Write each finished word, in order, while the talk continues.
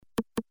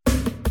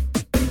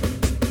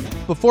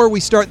Before we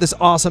start this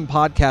awesome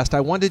podcast,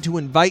 I wanted to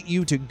invite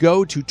you to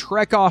go to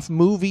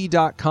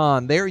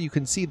trekoffmovie.com. There you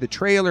can see the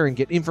trailer and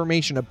get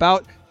information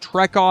about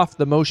Trek Off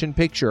the Motion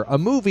Picture, a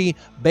movie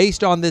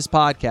based on this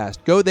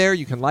podcast. Go there.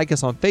 You can like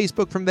us on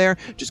Facebook from there.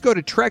 Just go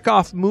to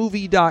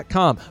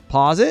trekoffmovie.com.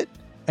 Pause it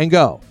and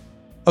go.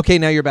 Okay,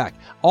 now you're back.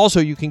 Also,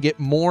 you can get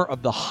more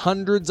of the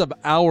hundreds of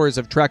hours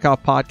of Trek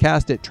Off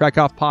podcast at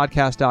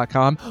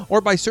trekoffpodcast.com or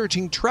by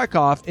searching Trek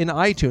Off in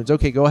iTunes.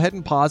 Okay, go ahead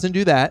and pause and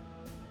do that.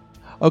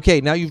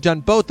 Okay, now you've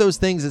done both those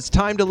things. It's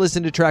time to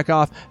listen to Trek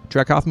Off,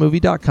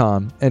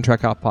 trekoffmovie.com and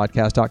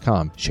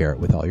trekoffpodcast.com. Share it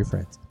with all your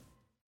friends.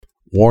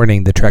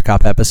 Warning, the Trek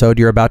Off episode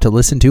you're about to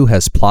listen to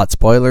has plot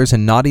spoilers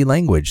and naughty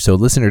language, so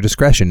listener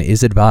discretion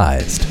is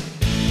advised.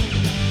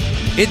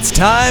 It's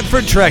time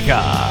for Trek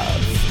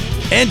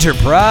Off.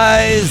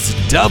 Enterprise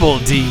Double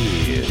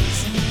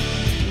D's.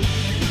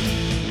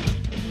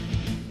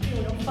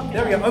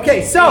 There we go.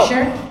 Okay,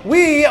 so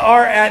we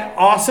are at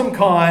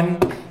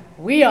AwesomeCon.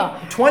 We are.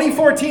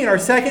 2014, our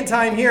second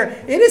time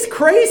here. It is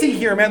crazy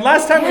here, man.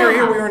 Last time we were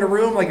here, we were in a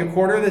room like a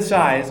quarter of the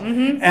size,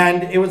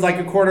 and it was like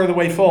a quarter of the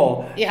way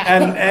full. Yeah.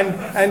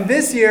 And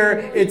this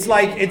year, it's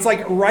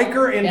like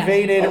Riker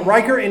invaded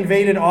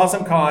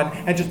AwesomeCon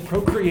and just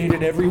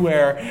procreated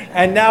everywhere.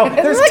 And now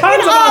there's Look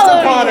tons of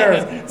at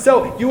AwesomeConners.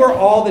 So you are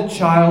all the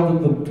child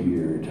of the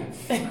beard.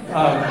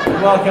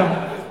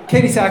 Welcome,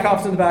 Katie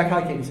Sackhoff's in the back.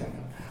 Hi, Katie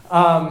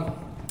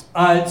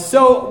Sackhoff.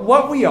 So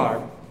what we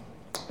are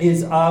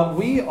is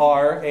we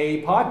are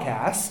a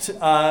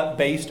podcast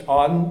based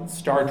on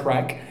Star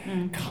Trek,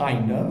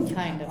 kind of.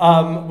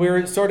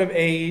 We're sort of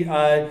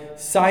a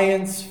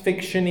science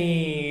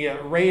fiction-y,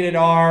 rated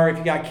R. If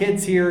you got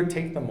kids here,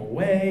 take them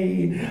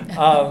away.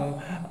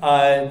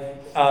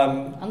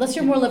 Unless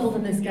you're more level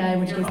than this guy, in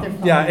which case they're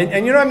fine. Yeah,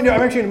 and you know what I'm going to do?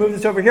 I'm actually going to move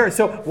this over here.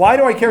 So why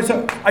do I care?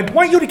 So I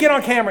want you to get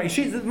on camera. Is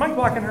the mic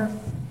blocking her?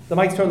 The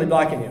mic's totally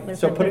blocking you.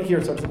 So put it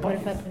here. So it's fine.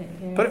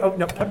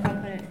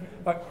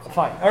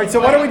 All right. So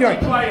what are we doing?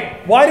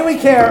 Why do we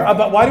care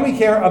about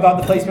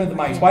the placement of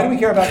the mics? Why do we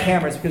care about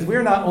cameras? Because we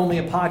are not only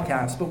a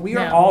podcast, but we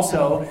are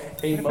also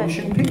a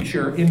motion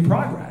picture in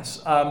progress.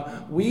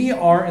 We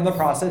are in the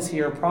process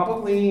here.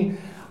 Probably,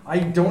 I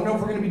don't know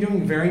if we're going to be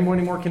doing very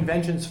many more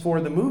conventions for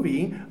the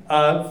movie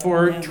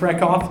for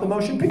Trek Off the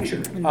Motion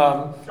Picture,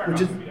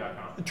 which is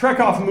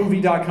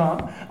trekoffmovie.com.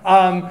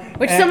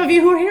 Which some of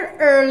you who are here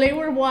early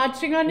were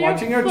watching on your our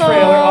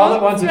trailer all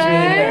at once.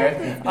 Right?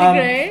 It's really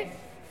great.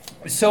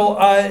 So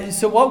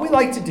what we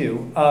like to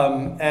do,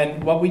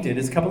 and what we did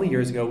is a couple of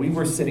years ago, we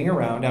were sitting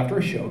around after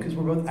a show, because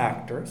we're both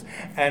actors,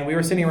 and we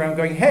were sitting around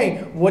going,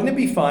 hey, wouldn't it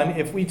be fun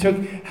if we took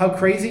how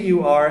crazy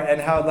you are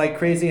and how like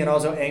crazy and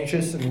also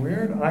anxious and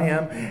weird I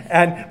am,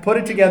 and put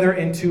it together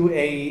into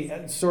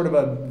a sort of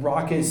a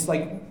raucous,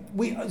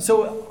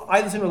 so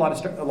I listen to a lot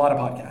of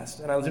podcasts,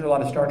 and I listen to a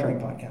lot of Star Trek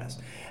podcasts,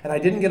 and I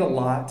didn't get a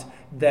lot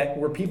that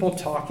were people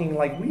talking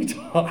like we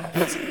talked,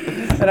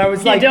 and I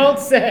was like, you don't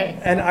say,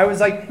 and I was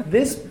like,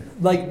 this,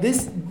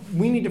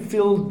 we need to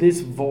fill this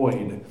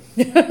void.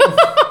 We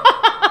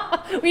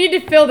need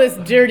to fill this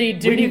dirty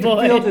void. We need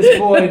to fill this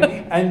void,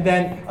 and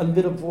then a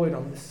little void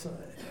on this side.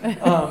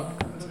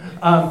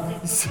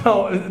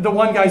 So the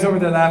one guy's over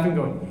there laughing,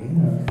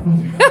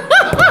 going,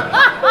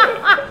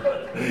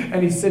 yeah.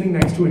 And he's sitting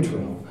next to a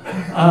drill.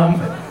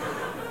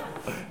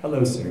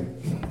 Hello, sir.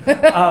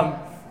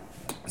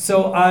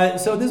 So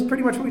this is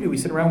pretty much what we do. We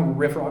sit around, we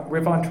riff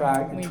on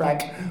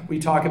track. We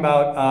talk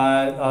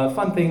about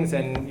fun things,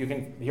 and you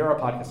can hear our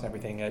podcast and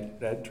everything at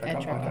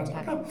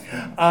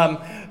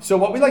trekoffpodcast.com. So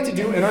what we like to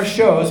do in our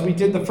shows, we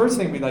did the first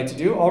thing we like to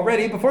do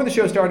already before the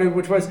show started,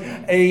 which was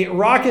a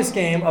raucous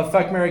game of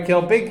Fuck, Marry,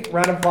 Kill. Big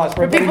round of applause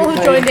for people who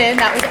joined in.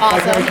 That was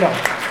awesome.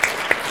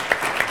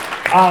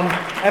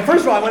 And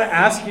first of all, I want to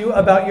ask you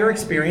about your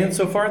experience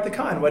so far at the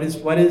con. What is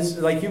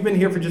like, you've been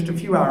here for just a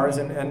few hours,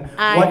 and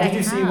what did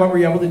you see, what were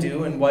you able to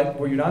do, and what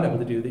were you not able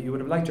to do that you would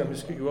have liked to? I'm going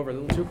to scoot you over a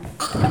little too.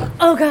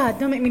 Oh God,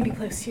 don't make me be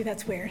close to you,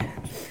 that's weird.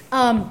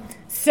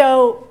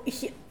 So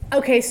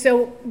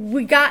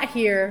we got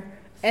here,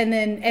 and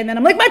then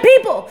I'm like, my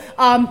people!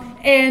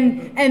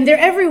 And they're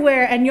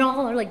everywhere, and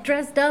y'all are like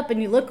dressed up,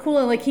 and you look cool,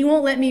 and like he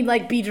won't let me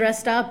like be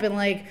dressed up and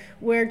like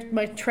wear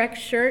my Trek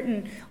shirt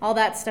and all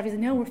that stuff. He's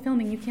like, no, we're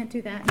filming, you can't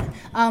do that.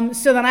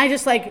 So then I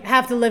just like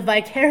have to live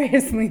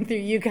vicariously through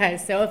you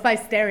guys. So if I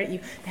stare at you,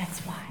 that's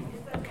why.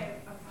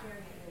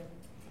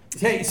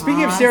 Hey,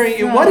 speaking of staring at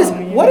you, what is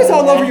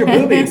all over your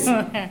boobies?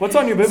 What's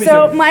on your boobies?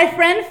 So my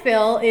friend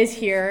Phil is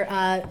here.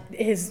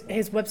 His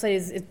website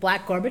is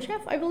Black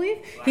Gorbachev, I believe.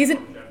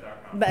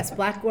 That's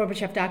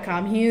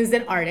blackgorbachev.com. He is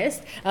an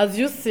artist. As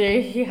you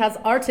see, he has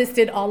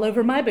artisted all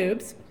over my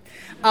boobs.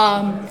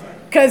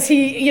 Because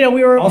we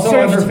were also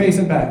on her face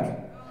and back.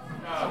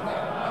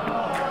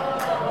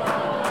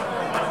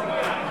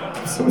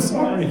 I'm so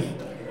sorry.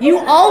 You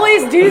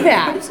always do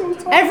that. I'm so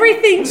sorry.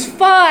 Everything's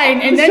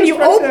fine, and then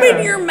you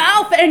open your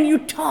mouth and you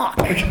talk.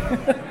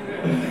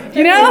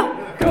 You know?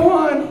 Go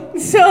on.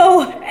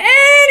 So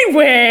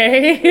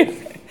anyway,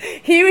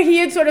 he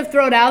had sort of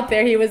thrown out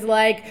there, he was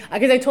like,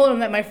 because I told him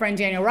that my friend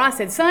Daniel Ross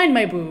had signed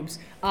my boobs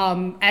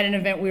at an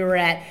event we were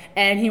at,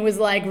 and he was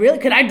like, really,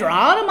 could I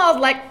draw on them? I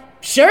was like,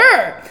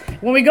 sure.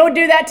 When we go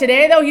do that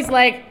today, though, he's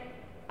like,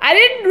 I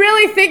didn't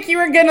really think you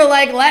were gonna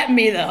like let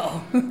me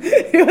though.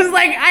 He was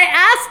like, I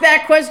asked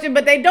that question,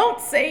 but they don't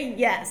say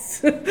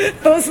yes.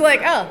 I was like,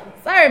 oh,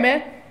 sorry,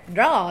 man.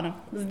 Draw on them.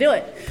 Let's do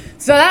it.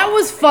 So that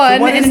was fun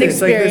So what and is an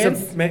this? Like,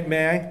 experience.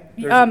 may I?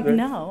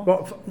 No.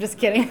 Well, Just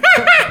kidding.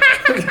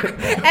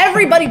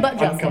 Everybody but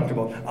Justin.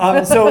 uncomfortable.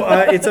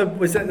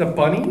 Was it a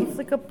bunny? It's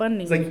like a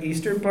bunny. It's like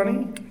Easter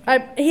bunny?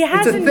 He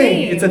has It's a a thing.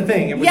 name. It's a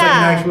thing. It was like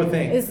an actual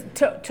thing. Is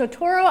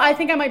Totoro? I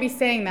think I might be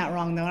saying that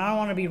wrong though, and I don't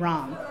want to be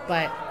wrong.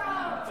 But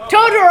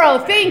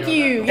Totoro, thank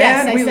you.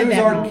 Yes, And I we said lose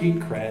that our wrong. geek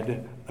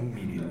cred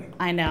immediately.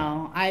 I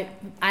know. I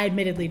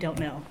admittedly don't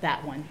know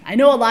that one. I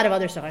know a lot of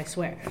other stuff, I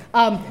swear.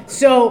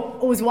 So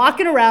I was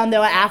walking around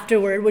though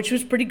afterward, which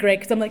was pretty great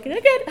because I'm like,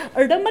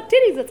 I done my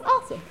titties. That's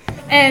awesome.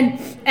 And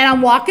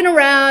I'm walking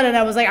around and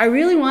I was like, I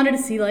really wanted to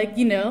see like,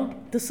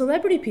 the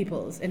celebrity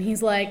peoples. And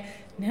he's like,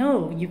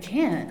 no, you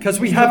can't. Because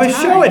we have a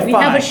show at 5. We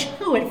have a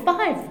show at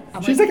 5.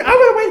 I'm She's like, I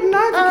would have waited in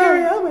line for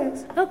Carrie Oh.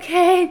 Elwes.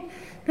 Okay.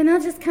 Then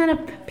I'll just kind of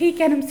peek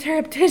at him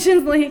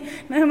surreptitiously.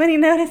 Nobody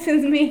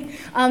notices me.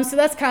 So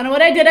that's kind of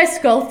what I did. I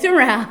skulked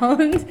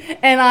around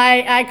and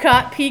I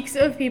caught peeks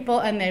of people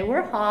and they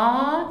were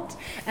hot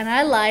and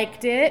I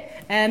liked it.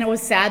 And it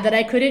was sad that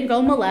I couldn't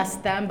go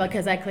molest them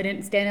because I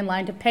couldn't stand in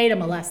line to pay to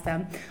molest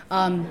them.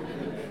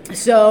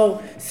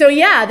 So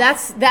yeah,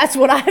 that's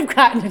what I've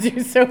gotten to do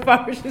so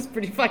far, which is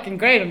pretty fucking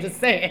great. I'm just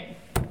saying.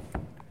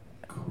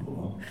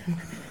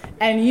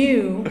 And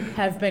you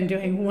have been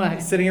doing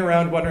what? Sitting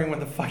around wondering when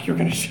the fuck you're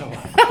gonna show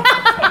up.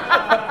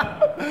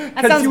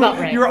 That sounds about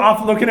right. You were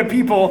off looking at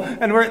people,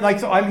 and we're like,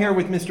 so I'm here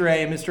with Mr.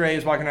 A, and Mr. A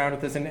is walking around with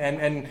this,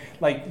 and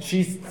like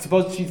he's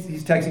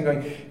texting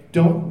going,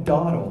 don't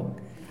dawdle.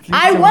 Please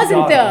I don't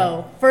wasn't dawdle.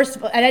 though. First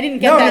of all, and I didn't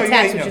get No, that no,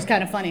 text, yeah, which is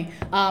kind of funny.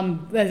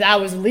 As I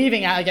was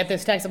leaving, I get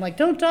this text. I'm like,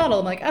 don't dawdle.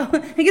 I'm like, oh, I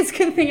think it's a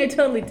good thing I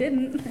totally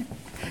didn't.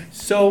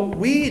 So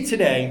we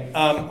today,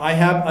 I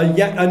have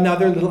yet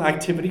another little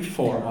activity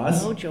for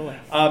us. Oh joy.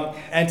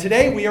 And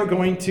today we are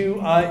going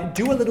to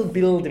do a little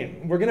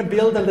building. We're going to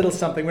build a little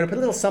something. We're going to put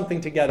a little something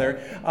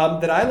together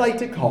that I like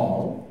to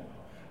call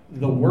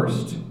the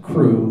worst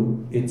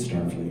crew in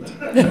Starfleet.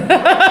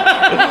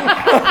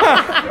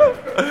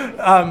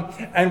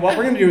 And what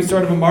we're going to do is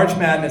sort of a March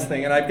Madness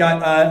thing. And I've got.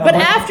 But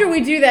after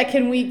we do that,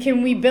 can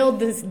we build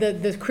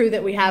this crew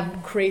that we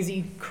have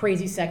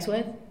crazy sex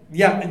with?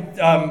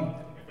 Yeah.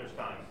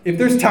 If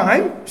there's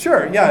time,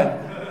 sure,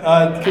 yeah.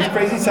 Because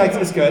crazy sex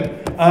is good.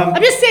 I'm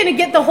just saying to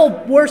get the whole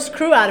worst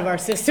crew out of our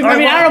system. All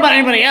right, I don't know about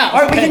anybody else. All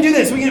right, we can do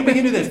this. We can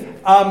do this.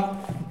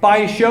 By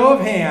a show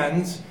of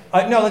hands.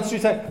 No, let's do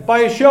that. By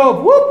a show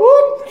of whoop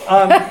whoop.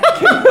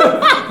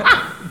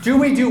 Do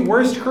we do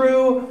worst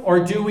crew or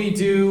do we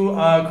do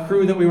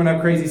crew that we want to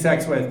have crazy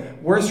sex with?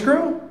 Worst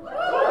crew?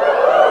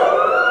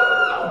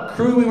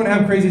 Crew we want to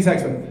have crazy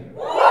sex with.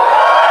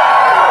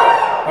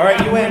 All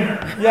right, you win.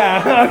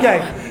 Yeah.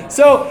 Okay.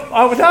 So,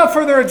 without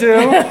further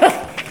ado,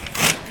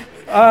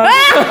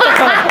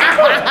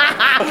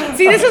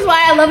 See, this is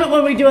why I love it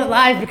when we do it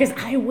live, because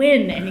I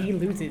win and he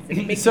loses, and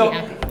it makes me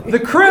happy. the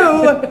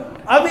crew of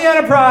the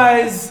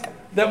Enterprise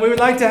that we would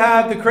like to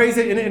have the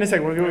crazy. In a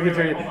second, we're going to get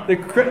to you.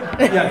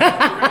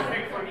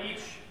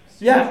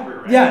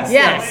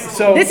 Yes.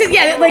 So This is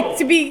like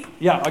to be.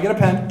 yeah, I'll get a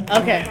pen.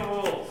 Okay,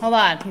 hold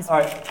on. All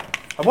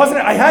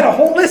right. I had a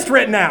whole list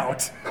written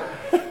out.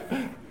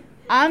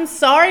 I'm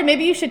sorry.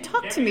 Maybe you should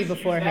talk to me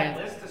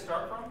beforehand.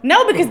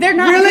 No, because they're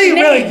not Really?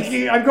 names.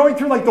 Really? I'm going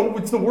through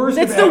it's the worst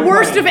It's of the everybody.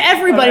 worst of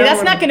everybody.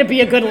 That's not going to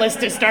be a good list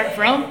to start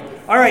from.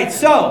 All right,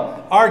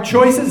 so our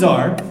choices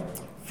are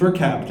for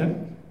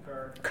captain.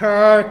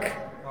 Kirk.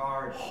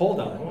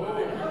 Hold on.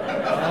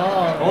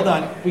 Hold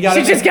on. We got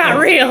She just got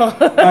real. All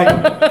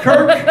right.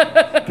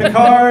 Kirk,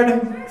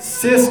 Picard,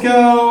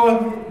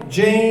 Cisco,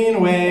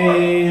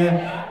 Janeway,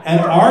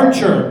 and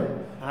Archer.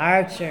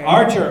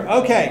 Archer.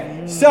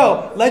 Okay,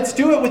 so let's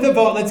do it with a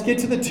vote. Let's get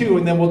to the 2,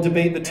 and then we'll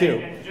debate the 2.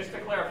 And just to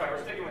clarify,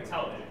 we're sticking with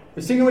television.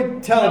 We're sticking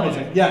with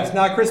television. Yes,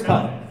 not Chris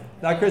Pine.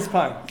 Not Chris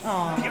Pine.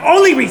 The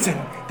only reason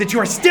that you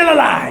are still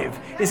alive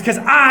is because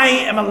I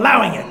am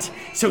allowing it.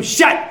 So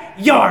shut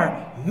your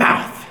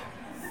mouth.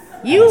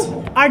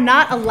 You are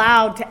not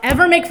allowed to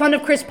ever make fun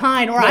of Chris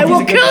Pine, or I will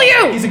He's a good kill guy.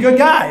 you. He's a good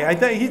guy. I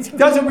think he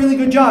does a really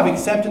good job,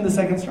 except in the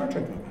second Star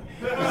Trek movie.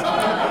 He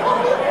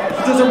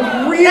does a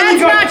really That's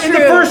good not in the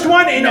true. first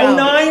one in No.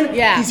 09.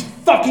 Yeah. He's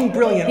fucking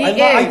brilliant. He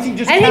I is. think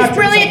just And he's captured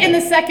brilliant in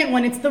something. the second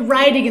one. It's the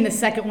writing in the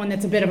second one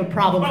that's a bit of a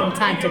problem from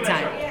time to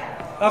time.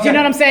 Okay. Do you know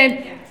what I'm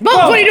saying? Well,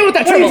 Well, what do you do with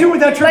that what do triple? you do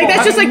with that triple? Like,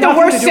 that's just Has like the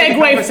nothing worst to do with the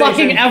segue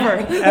fucking conversation ever.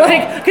 at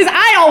Like, because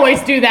I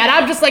always do that.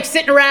 I'm just like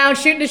sitting around,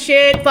 shooting the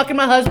shit, fucking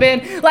my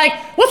husband. Like,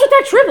 what's with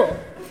that triple?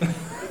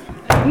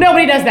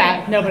 Nobody does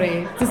that. Nobody.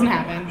 It doesn't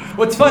happen.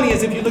 What's funny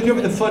is if you look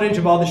over the footage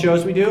of all the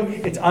shows we do,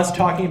 it's us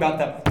talking about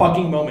that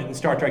fucking moment in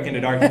Star Trek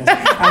Into Darkness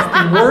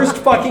as the worst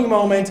fucking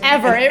moment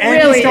Ever. in It any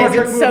really Star is.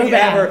 Trek It's so movie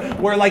bad.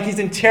 ever, where like he's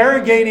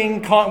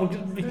interrogating Khan.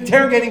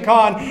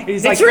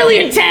 He's like, It's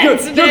really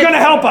intense. You're gonna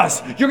help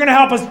us. You're gonna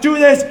help us do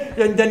this.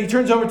 And then he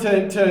turns over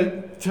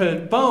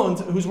to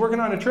Bones, who's working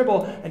on a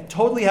tribble and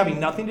totally having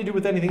nothing to do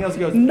with anything else. He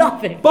goes,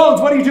 Nothing.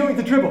 Bones, what are you doing with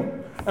the tribble?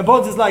 And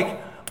Bones is like,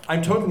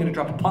 I'm totally going to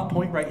drop a plot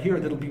point right here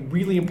that'll be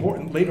really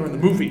important later in the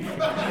movie.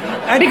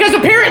 Because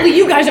apparently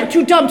you guys are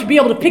too dumb to be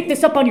able to pick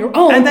this up on your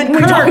own. And then we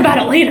Kirk talk about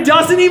it later.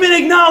 doesn't even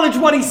acknowledge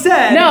what he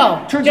said.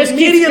 No, Turns just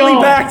keeps immediately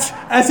going. back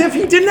as if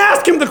he didn't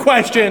ask him the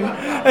question.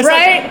 It's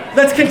Right? like,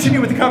 let's continue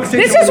with the conversation.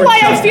 This is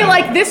why I feel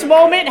like this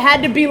moment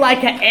had to be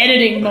like an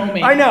editing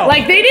moment. I know.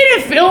 Like they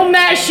didn't film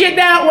that shit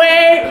that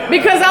way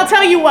because I'll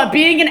tell you what,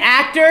 being an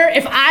actor,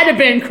 if I'd have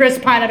been Chris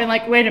Pine, I'd been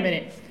like, wait a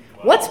minute,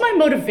 what's my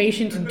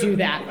motivation to do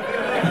that?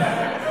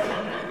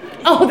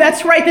 Oh,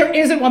 that's right, there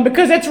isn't one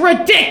because it's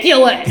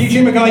ridiculous.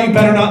 PJ McGaw, you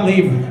better not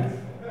leave.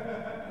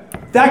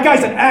 That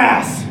guy's an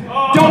ass.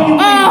 Don't you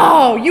leave.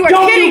 Oh, you are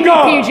Don't kidding you me,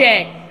 go.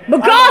 PJ.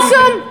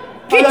 McGawsome,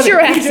 get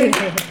your ass in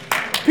here.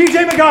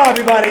 PJ McGaw,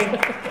 everybody.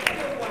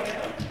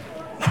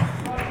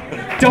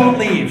 Don't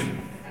leave.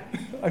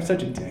 I'm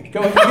such a dick.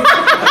 Go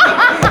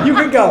ahead. You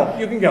can go.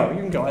 You can go. You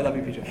can go. I love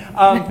you, PJ.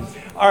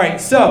 All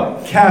right,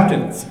 so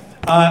captains.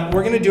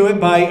 We're gonna do it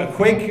by a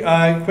quick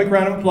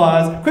round of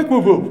applause. Quick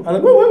whoop whoop. I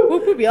like whoop whoop.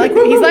 Whoop whoop. Quick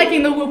whoop, He's whoop.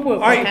 liking the whoop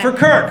whoop. All right, Okay. for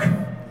Kirk.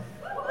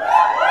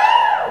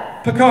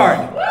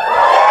 Picard.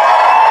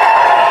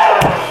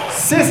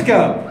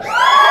 Cisco.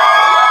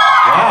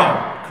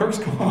 Wow, Kirk's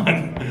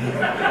gone.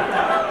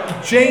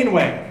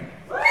 Janeway.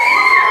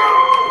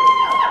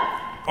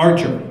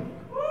 Archer.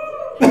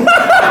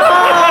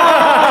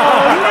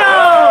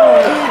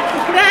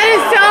 That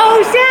is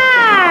so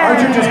sad.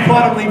 Archer just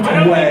quantum leaped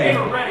away.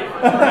 We're ready.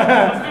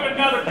 Let's do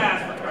another pass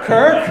for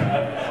Kirk.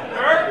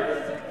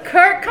 Kirk?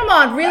 Kurt, come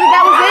on, really?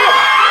 That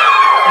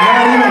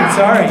Not even,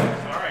 sorry.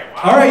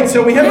 All right,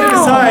 so we have to No.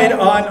 decide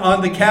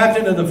on the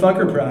captain of the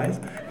Fucker Prize.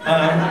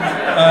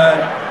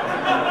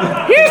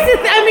 Here's the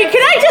thing.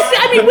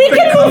 We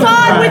can move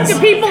on with the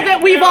people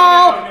that we've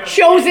all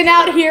chosen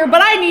out here,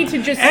 but I need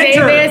to just say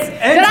Enter- this,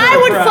 that I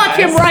would fuck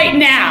him Enterprise. right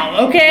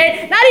now,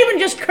 okay? Not even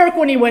just Kirk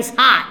when he was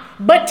hot,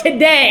 but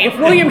today, if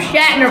William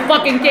Shatner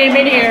fucking came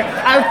in here,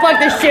 I would fuck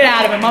the shit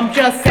out of him, I'm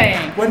just saying.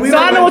 So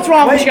I know what's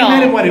wrong with You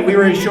met him y'all. when we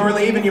were at shore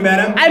leave and you met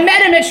him? I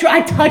met him at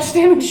I touched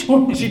him at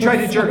shore. She tried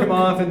to jerk him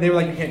off and they were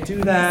like, you can't do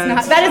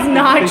that. That is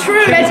not They true.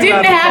 kicked That you didn't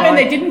out the happen. car.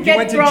 They didn't You get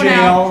went to thrown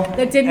jail, out.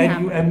 That didn't and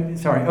happen.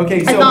 Sorry.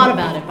 Okay. So thought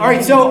about it. All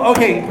right. So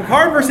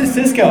Picard versus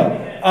Cisco.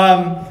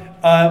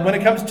 When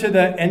it comes to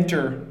the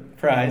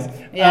Enterprise,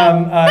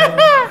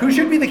 Yeah. who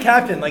should be the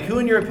captain? Like, who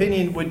in your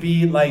opinion would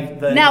be like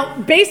the Now,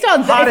 based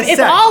on hottest if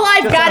sex? all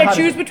I've Just got the to hottest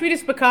choose sex. between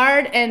is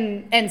Picard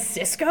and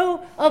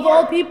Cisco of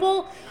all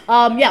people,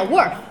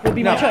 Worf would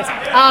be my No. choice.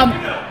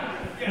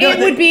 No,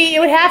 It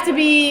would have to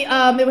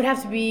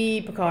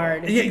be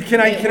Picard. Yeah, can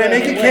I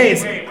make a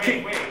case?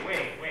 Wait.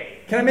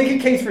 Can I make a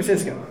case for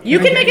Cisco? You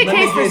can make a Let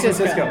me case for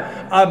Cisco.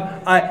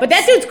 But But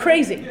that dude's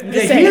crazy. I'm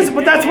just he saying. is.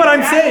 But that's what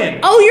I'm saying.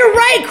 Oh, you're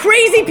right.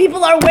 Crazy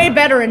people are way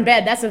better in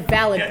bed. That's a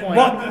valid point.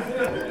 Well,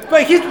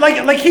 but he's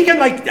like he can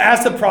like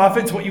ask the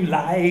prophets what you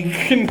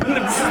like. And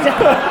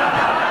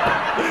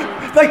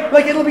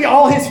like it'll be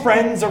all his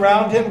friends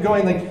around him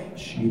going like,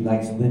 she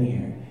likes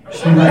linear.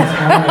 She likes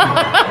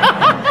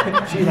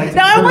harmony. She likes.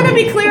 Now I want to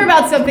curvy." be clear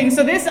about something.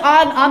 So this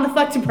on the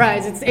Fuck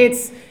Surprise,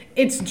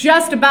 it's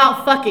just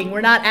about fucking.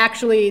 We're not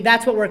actually.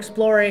 That's what we're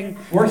exploring.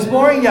 We're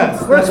exploring,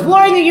 yes. We're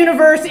exploring the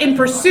universe in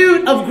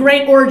pursuit of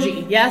great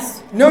orgy.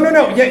 Yes. No.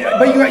 Yeah,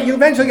 but you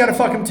eventually got to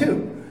fuck him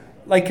too.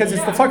 Like, because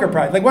it's the Fucker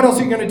Prize. Like, what else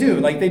are you going to do?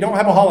 Like, they don't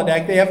have a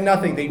holodeck. They have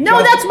nothing.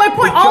 No, that's my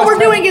point. All we're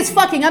doing is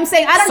fucking. I'm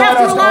saying I don't have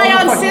to Sawdust rely all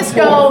on the fucking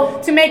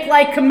Cisco to make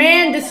like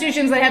command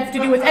decisions that have to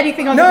do with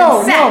anything other No,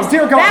 than sex. no,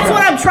 dear God, That's no.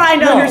 what I'm trying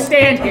to No.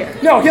 understand here.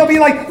 No, he'll be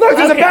like, look,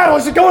 there's a Okay. battle.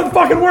 Just go in the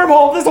fucking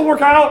wormhole. This will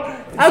work out.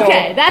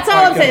 Okay, So- that's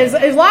all I'm saying.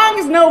 As long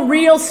as no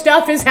real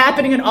stuff is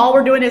happening and all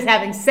we're doing is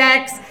having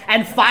sex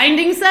and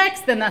finding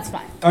sex, then that's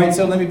fine. All right,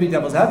 so let me be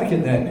devil's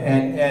advocate then,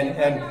 and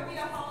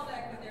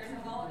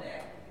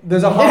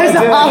there's a holodeck. There's a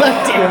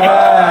holodeck.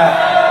 Yeah.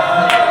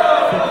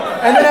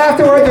 And then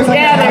afterward, there's like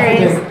Yeah, a half there a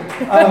is. dick.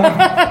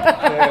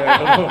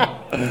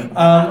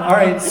 All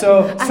right,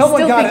 so someone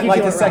still got think it you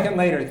like do a it second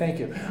later. Thank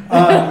you.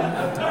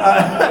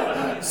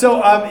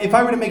 So if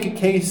I were to make a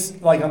case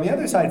like on the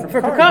other side for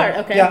Picard,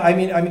 okay. Yeah, I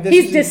mean, this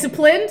He's is,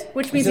 disciplined,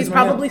 which means he's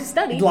probably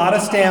studied. A lot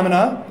of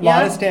stamina. A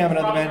lot of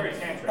stamina. The man.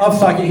 Oh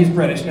fuck it, he's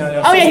British.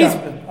 No, Oh, yeah,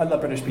 Cisco- I love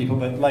British people,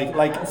 but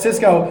like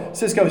Cisco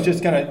is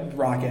just gonna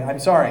rock it. I'm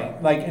sorry.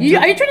 Like, Are you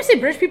trying to say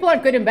British people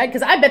aren't good in bed?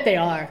 Because I bet they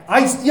are.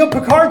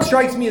 Picard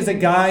strikes me as a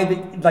guy that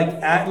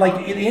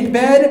in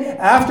bed.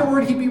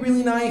 Afterward, he'd be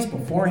really nice.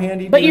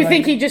 Beforehand, he'd But be you like,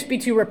 think he'd just be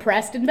too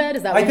repressed in bed?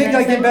 Is that what I think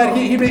you're like in trying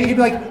to bed, he'd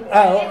be like,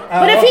 oh.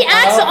 But if he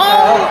acts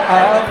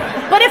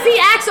But if he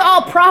acts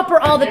all proper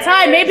all the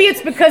time, maybe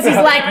it's because he's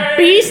like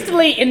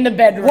beastly in the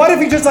bedroom. What if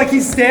he just like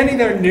he's standing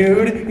there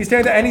nude? He's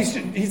standing there and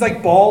he's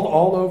like bald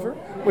all over.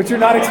 which you're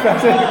not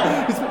expecting.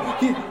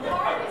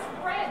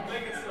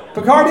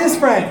 Picard is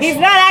French. He's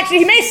not actually.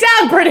 He may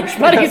sound British,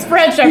 but he's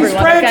French. Everyone. He's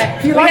French.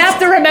 Okay? We have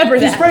to remember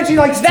that. He's French. He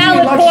likes tea. He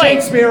Valid loves point.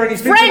 Shakespeare, and he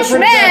speaks French with a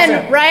British men,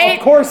 accent. right?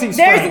 Of course, he's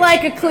There's French.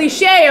 like a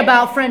cliche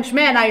about French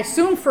men. I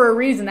assume for a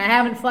reason. I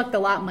haven't fucked a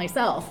lot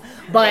myself,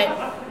 but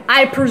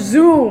I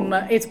presume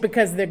it's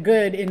because they're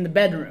good in the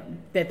bedroom.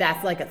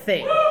 That's like a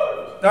thing.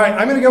 All right,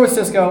 I'm gonna go with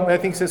Cisco. I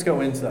think Cisco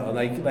wins though.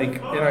 Like the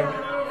Picard.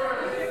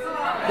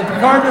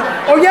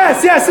 Oh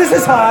yes, this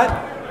is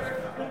hot.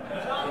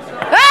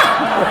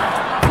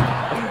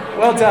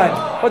 Well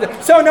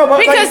done. So no, but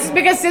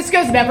Because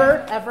Cisco's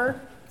never ever.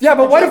 yeah,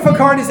 but what if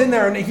Picard is in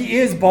there and he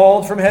is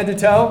bald from head to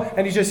toe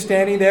and he's just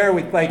standing there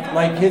with like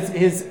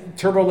his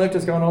turbo lift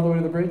is going all the way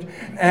to the bridge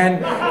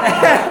and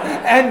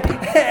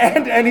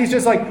and he's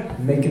just like,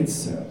 make it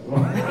so.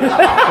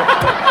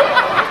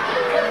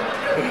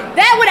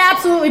 That would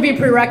absolutely be a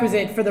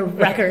prerequisite for the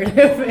record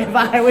if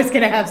I was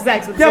going to have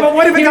sex with Yeah, but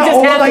what if it you got just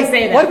old? have to Like,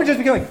 say that. what if it just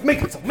became like, make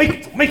it so, make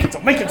it so, make it so,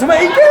 make it so,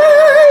 make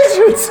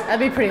it. That'd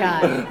be pretty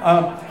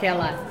hot. Can't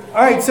lie.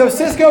 All right, so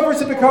Cisco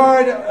versus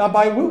Picard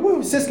by Woo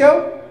Woo.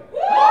 Cisco.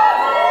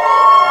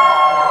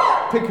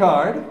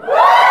 Picard.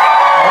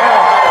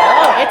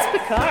 Oh, it's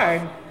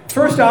Picard.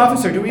 First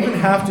officer, do we even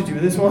have to do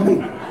this one?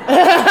 All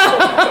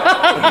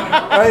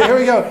right, here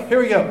we go.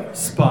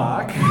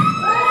 Spock.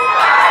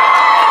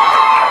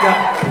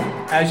 Yeah.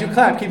 As you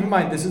clap, keep in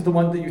mind, this is the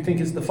one that you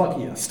think is the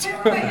fuckiest.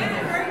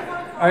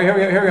 All right, here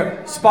we go.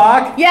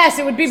 Spock. Yes,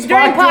 it would be Spock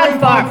during during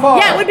Ponfar. Ponfar.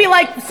 Yeah, it would be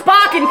like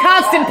Spock and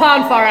Constant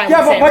Ponfar, I would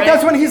Yeah, say, but right?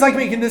 that's when he's like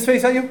making this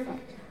face at you.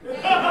 The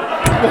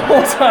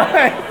whole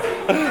time.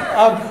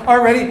 All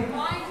right, ready?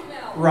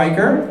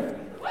 Riker.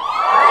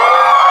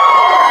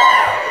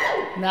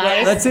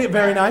 Nice. That's it.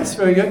 Very nice.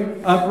 Very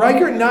good.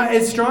 Riker, not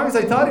as strong as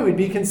I thought he would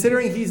be,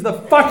 considering he's the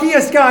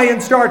fuckiest guy in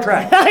Star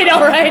Trek. I know,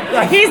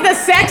 right? He's the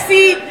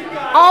sexy,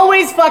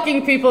 always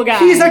fucking people guy.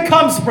 He's a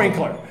cum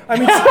sprinkler. I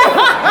mean,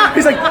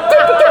 he's like.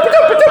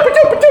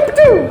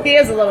 He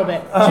is a little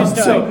bit.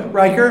 So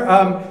Riker,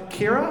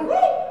 Kira.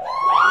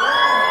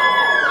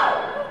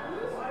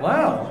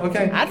 Wow.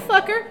 Okay. I'd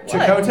fuck her. What?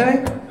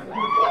 Chakotay.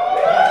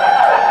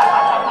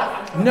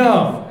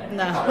 No.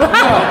 No.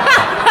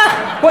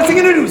 What's he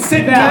gonna do?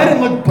 Sit in bed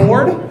and look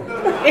bored?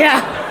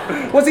 Yeah.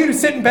 What's he gonna do?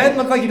 Sit in bed and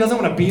look like he doesn't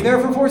want to be there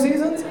for 4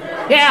 seasons?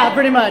 Yeah,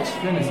 pretty much.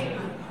 Goodness.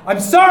 I'm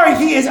sorry.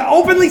 He has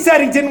openly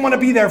said he didn't want to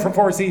be there for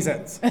 4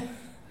 seasons.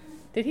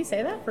 Did he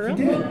say that for real?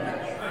 He did.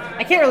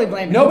 I can't really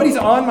blame him. Nobody's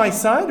on my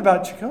side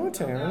about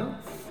Chakotay.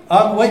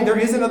 Wait, there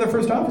is another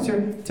first officer,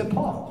 T'Pol.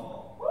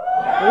 All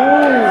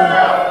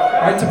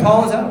right,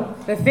 T'Pol is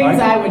out. The things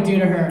I would do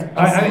to her.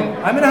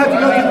 I'm gonna have to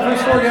go through the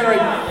first 4 again.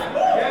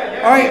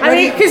 All right, I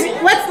ready? mean, because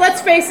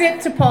let's face it,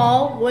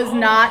 T'Pol was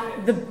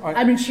not the.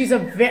 I mean,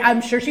 I'm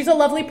sure she's a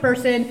lovely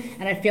person,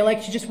 and I feel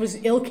like she just was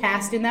ill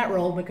cast in that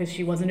role because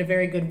she wasn't a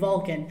very good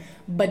Vulcan.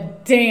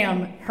 But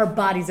damn, her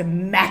body's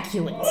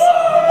immaculate.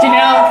 Do you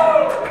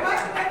know?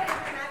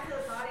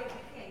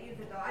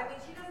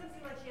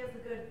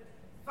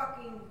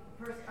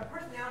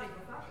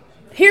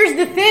 Here's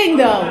the thing,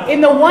 though.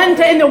 In the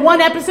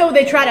one episode,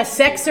 they try to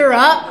sex her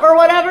up or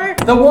whatever.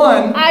 The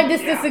one. I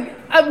just disagree.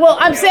 Well,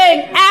 I'm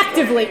saying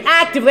actively.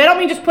 I don't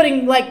mean just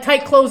putting like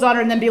tight clothes on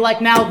her and then be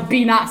like, now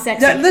be not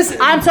sexy. Yeah, listen.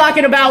 I'm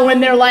talking about when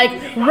they're like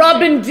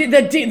rubbing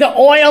the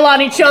oil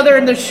on each other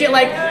and the shit.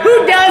 Like,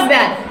 who does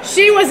that?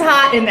 She was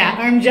hot in that.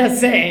 I'm just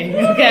saying.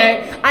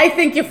 Okay. I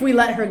think if we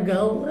let her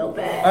go a little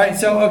bit, All right,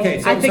 so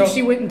I think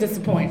she wouldn't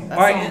disappoint. That's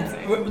All all I'm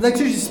saying. right, let's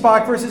do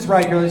Spock versus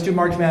Riker. Let's do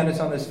March Madness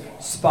on this.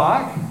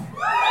 Spock.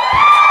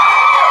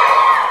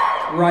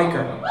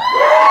 Riker.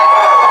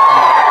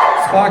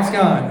 Spock's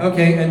gone.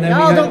 Okay, and then No,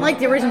 we I got don't like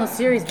the original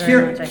series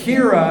very much. I think.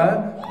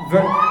 Kira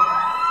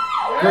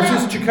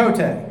versus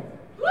Chakotay.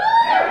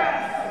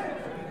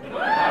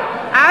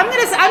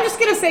 I'm just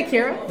gonna say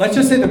Kira. Let's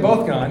just say they're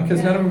both gone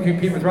because none of them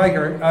compete with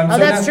Riker. Oh,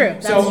 that's true.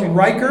 That's so true.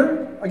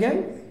 Riker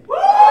again.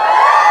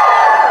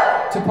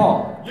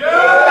 T'Pol.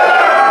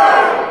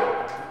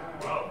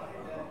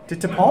 Did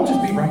T'Pol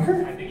just beat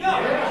Riker?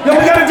 No,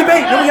 we got to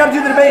debate. No, we got to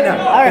do the debate now.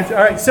 All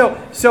right. So,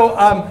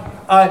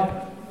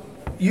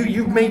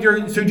 you've made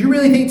your. So, do you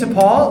really think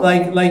T'Pol,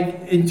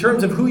 like in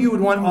terms of who you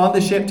would want on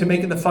the ship to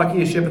make it the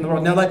fuckiest ship in the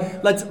world? Now,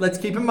 let's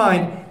keep in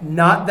mind,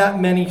 not that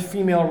many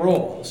female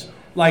roles.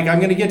 Like, I'm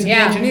going to get to the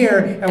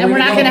engineer, and we're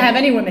not going to have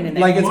any women in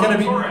there. Like, it's going to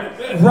be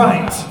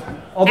right.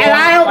 Although And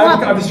I don't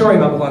want I have a story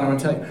about Blonde. I want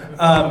to tell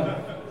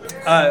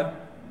you.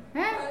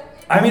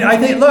 I mean, I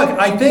think. Look,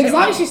 I think. As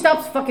long as she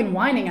stops fucking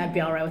whining, I'd be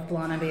all right with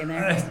Blonde being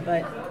there.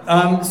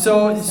 But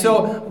So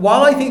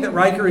while I think that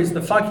Riker is the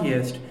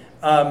fuckiest,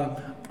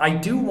 I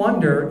do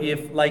wonder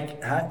if like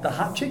the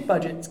hot chick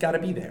budget's got to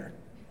be there.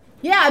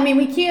 yeah, I mean,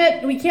 we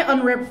can't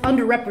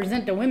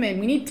underrepresent the women.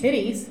 We need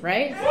titties,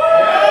 right?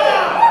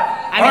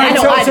 I mean, I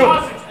know.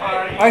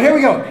 All right, here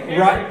we go.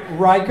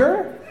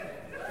 Riker,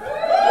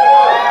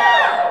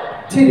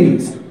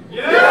 titties.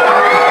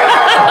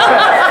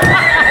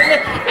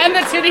 And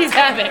the titties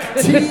have it.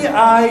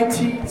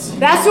 T-I-T-T.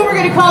 That's what we're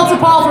gonna call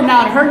T'Pol from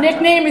now on. Her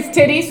nickname is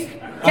Titties.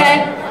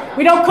 Okay.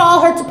 We don't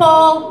call her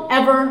T'Pol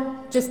ever,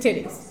 just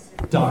titties.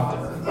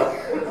 Doctor.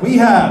 We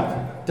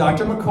have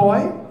Dr.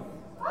 McCoy.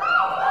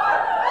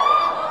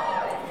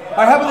 All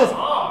right, how about this?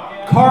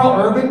 Carl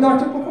Urban,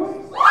 Dr. McCoy?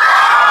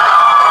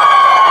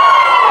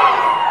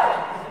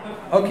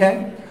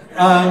 Okay.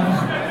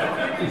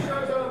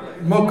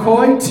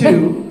 McCoy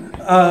 2.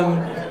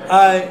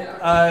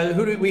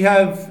 Who do we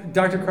have?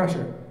 Dr.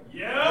 Crusher.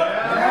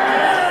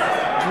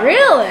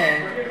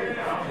 Really?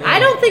 I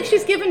don't think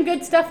she's given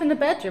good stuff in the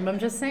bedroom. I'm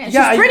just saying. She's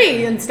Yeah,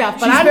 pretty and stuff,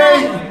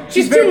 but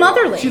she's too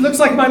motherly. She looks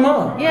like my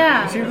mom.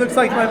 Yeah. She looks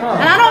like my mom.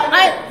 And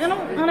I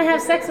don't want to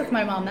have sex with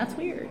my mom. That's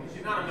weird.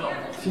 She's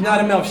not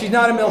a MILF. She's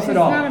not a MILF at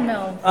all. Not a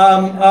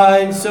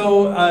MILF.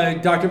 So,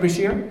 Dr.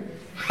 Bashir?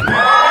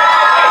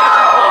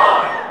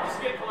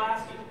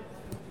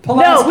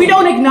 Pulaski. No, we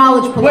don't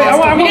acknowledge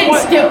Pulaski. We didn't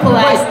skip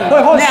Pulaski.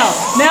 Wait, hold on.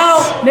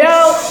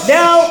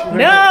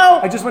 No.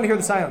 I just want to hear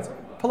the silence.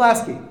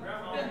 Pulaski.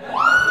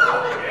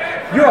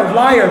 You're a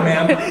liar,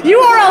 ma'am. You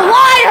are a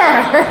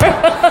liar!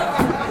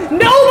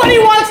 Nobody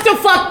wants to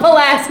fuck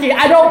Pulaski.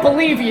 I don't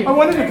believe you. I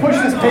wanted to push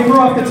this paper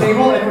off the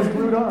table and it was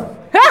glued on.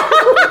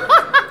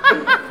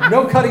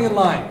 No cutting in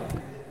line.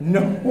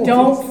 No.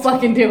 Don't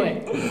fucking do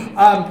it.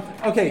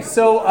 Okay,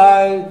 so,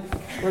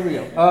 where do we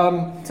go?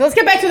 So let's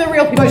get back to the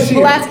real people. Bashir.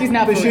 Pulaski's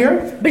not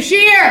Bashir?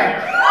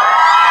 Bashir!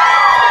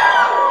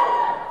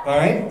 All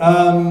right.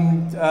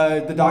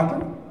 The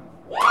doctor?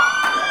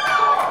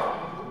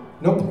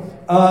 Nope.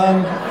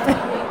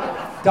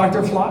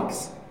 Dr.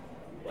 Phlox?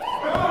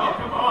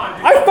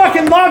 I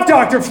fucking love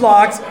Dr.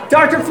 Phlox.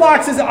 Dr.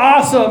 Phlox is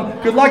awesome.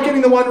 Good luck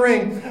getting the One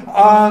Ring.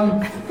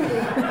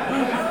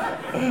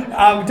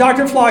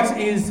 Dr. Phlox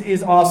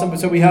is awesome.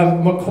 So we have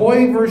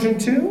McCoy version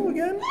 2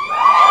 again?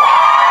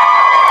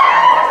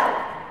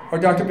 Or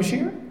Dr.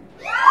 Bashir?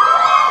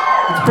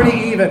 It's pretty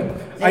even.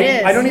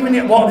 I don't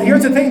even. Well,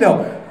 here's the thing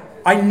though.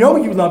 I know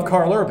you love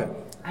Carl Urban.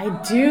 I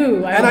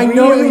do. And I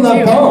know you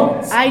love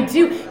Bones. I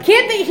do.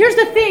 Here's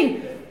the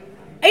thing.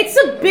 It's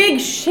a big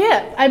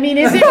ship. I mean,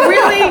 is it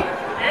really?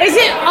 Is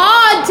it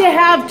odd to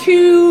have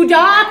two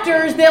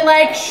doctors that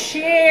like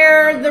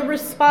share the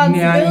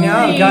responsibilities?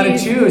 Yeah, no, gotta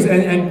choose.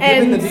 And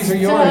given that these are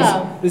yours,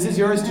 this is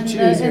yours to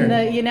choose here.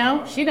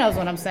 She knows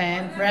what I'm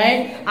saying,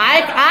 right?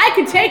 I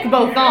could take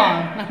both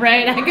on,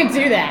 right? I could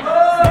do that.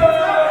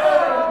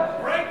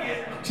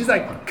 She's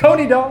like,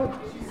 Cody dog.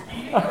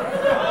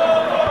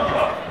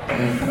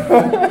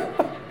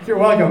 You're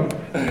welcome.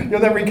 You'll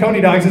never eat Coney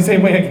dogs the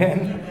same way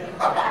again.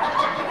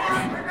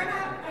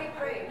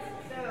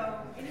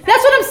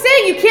 That's what I'm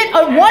saying. You can't.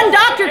 One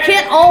doctor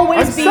can't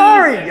always be.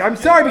 I'm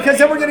sorry, because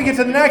then we're going to get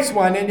to the next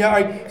one.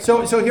 And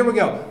so here we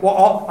go.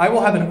 Well, I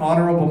will have an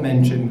honorable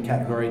mention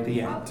category at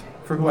the end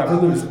for whoever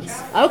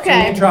loses. Okay. So we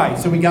can try.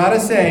 So we got to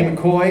say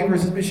McCoy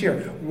versus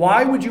Bashir.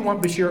 Why would you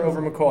want Bashir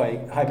over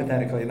McCoy,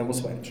 hypothetically, and then we'll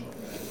switch?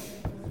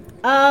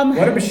 What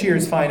are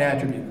Bashir's fine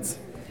attributes?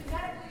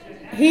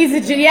 He's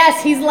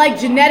like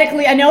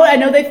genetically. I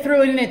know they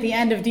threw it in at the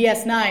end of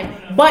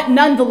DS9, but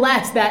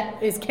nonetheless,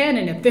 that is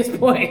canon at this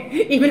point,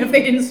 even if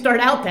they didn't start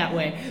out that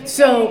way.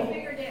 So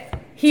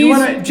he's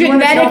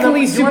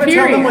genetically superior. Do you want to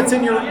tell them what's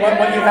in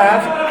what you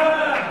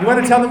have? You want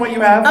to tell them what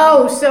you have?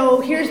 Oh,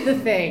 so here's the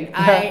thing.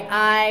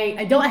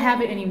 I don't have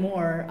it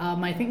anymore.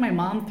 I think my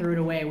mom threw it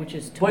away, which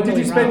is totally What did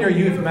you spend your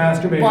youth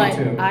masturbating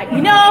to?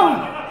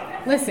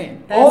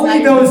 Listen.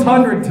 Only those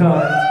 100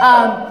 times.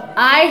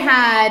 I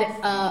had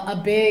a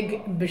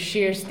big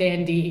Bashir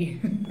standee.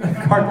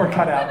 Cardboard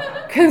cutout.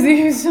 Because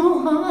he was so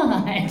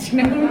hot.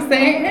 You know what I'm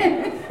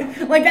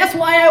saying? Like, that's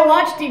why I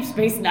watched Deep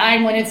Space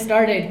Nine when it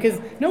started. Because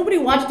nobody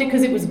watched it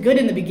because it was good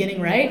in the beginning,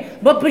 right?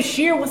 But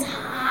Bashir was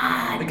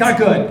hot. It got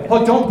good.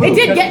 Well, don't poop. It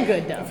did get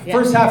good, though. Yeah.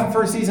 First half of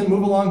first season,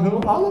 Move Along Who?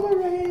 Oliver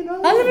Rain.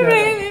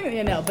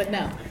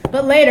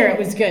 But later it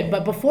was good.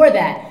 But before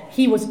that,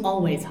 he was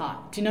always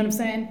hot. Do you know what I'm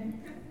saying?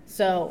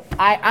 So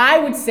I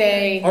would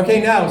say...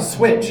 Okay, now,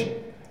 switch.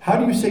 How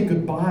do you say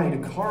goodbye to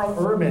Carl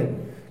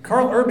Urban?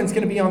 Carl Urban's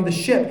going to be on the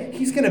ship.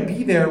 He's going to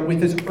be there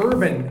with his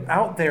Urban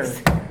out there.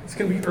 It's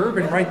going to be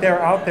Urban right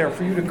there out there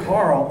for you to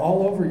Carl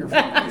all over your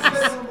face.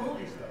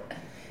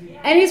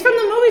 And he's from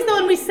the movies, though,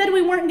 and we said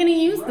we weren't going to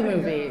use the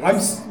movies.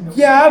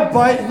 Yeah,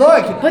 but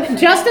look. But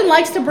Justin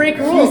likes to break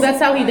rules. That's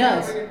how he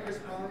does.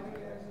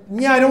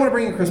 Yeah, I don't want to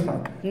bring in Chris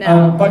Pine.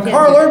 No. But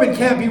Carl Urban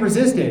can't be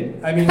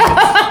resisted. I mean...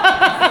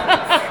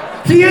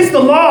 He is the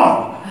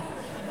law!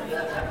 Do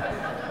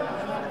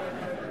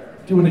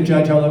you want to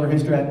judge all over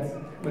his dreads?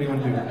 What do you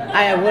want to do?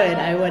 I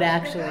would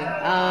actually.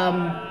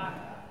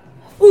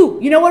 Ooh,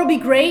 you know what would be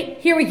great?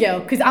 Here we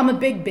go, because I'm a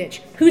big bitch.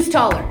 Who's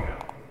taller?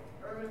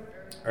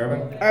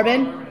 Urban.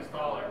 Urban is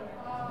taller.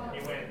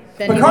 He wins.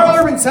 But Carl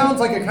Urban sounds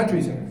like a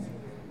country singer.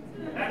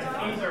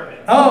 He's Urban.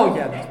 Oh,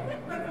 yeah. That's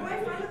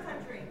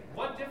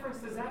What difference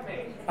does that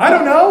make? I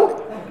don't know.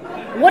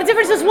 What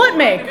difference does what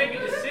make? Make a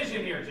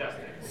decision here,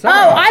 Justin.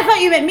 Oh, I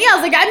thought you meant me. I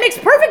was like, that makes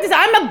perfect sense.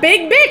 I'm a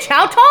big bitch.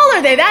 How tall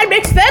are they?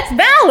 That's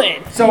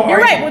valid. So you're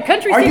right. What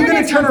country are singer? You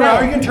going to turn around?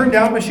 Are you going to turn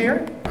down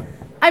Bashir?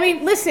 I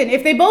mean, listen.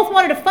 If they both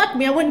wanted to fuck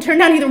me, I wouldn't turn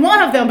down either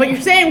one of them. But you're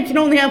saying we can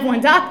only have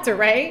one doctor,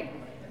 right?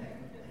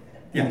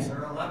 Yes. There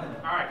are 11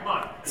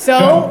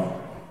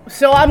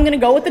 So I'm gonna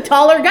go with the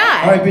taller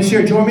guy. All right,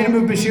 Bashir. Do you want me to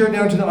move Bashir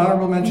down to the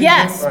honorable mention?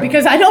 Yes, All right.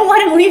 because I don't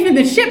want him leaving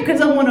the ship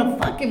because I want to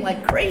fuck him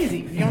like crazy.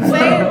 You know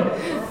what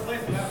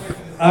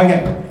I'm saying?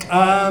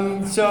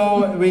 Okay.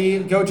 So we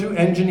go to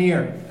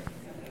engineer.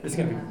 This is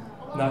gonna be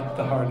not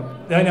the hard.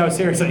 I know,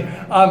 seriously.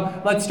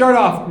 Let's start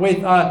off with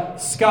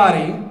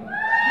Scotty.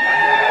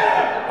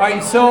 All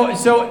right. So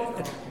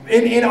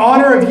in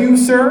honor of you,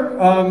 sir,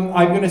 I'm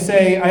gonna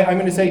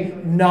say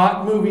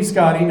not movie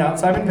Scotty, not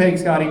Simon Pegg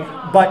Scotty,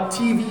 but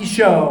TV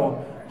show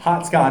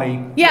Hot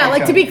Scotty. Yeah,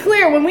 like to be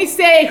clear, when we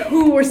say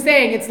who we're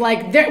saying, it's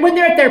like when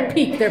they're at their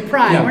peak, their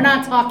prime. Yeah. We're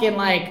not talking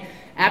like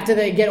after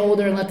they get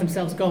older and let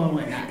themselves go and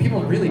whatnot.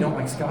 People really don't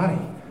like Scotty.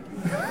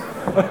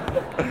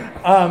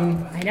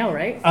 I know,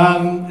 right?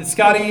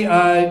 Scotty,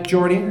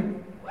 Jordy.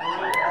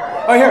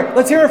 Oh, here,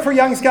 let's hear it for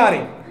young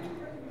Scotty.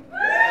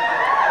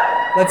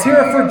 Let's hear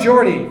it for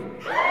Jordy.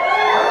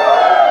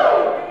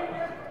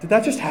 Did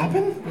that just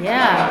happen?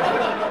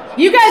 Yeah.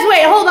 You guys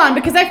wait, hold on,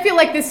 because I feel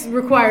like this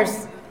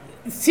requires.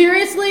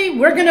 Seriously,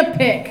 we're gonna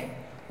pick.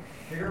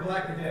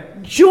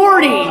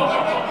 Jordy.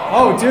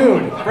 Oh,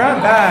 dude,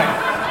 brown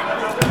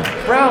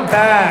bag. Brown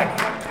bag.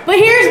 But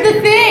here's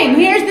the thing.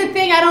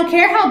 I don't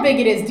care how big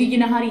it is. Do you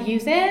know how to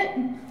use it?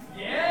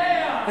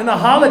 In the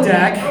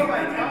holodeck.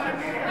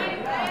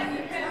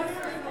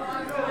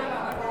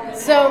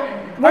 So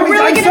we're I mean,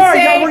 really I'm gonna sorry,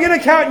 say. no, we're gonna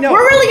count. No.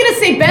 We're really gonna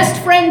say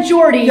best friend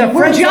Jordy. Yeah,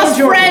 we're friends just on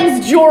Jordy.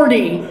 friends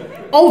Jordy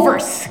over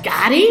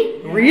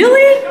Scotty.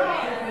 Really?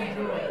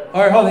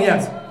 All right, hold on.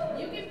 Yes.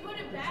 You can put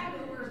it back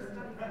over.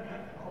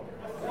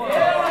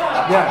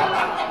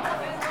 Yeah.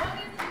 As long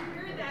as you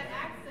hear that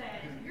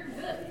accent, you're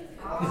good.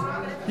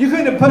 You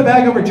couldn't put it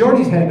back over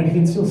Jordy's head, but he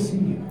can still see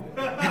you.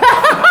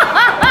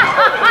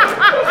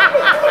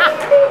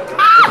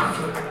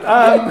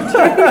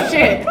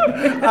 Shit.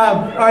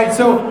 All right,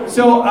 so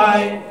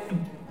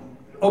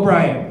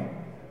O'Brien.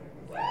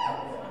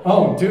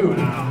 Oh, dude.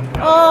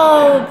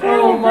 Oh, poor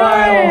Oh,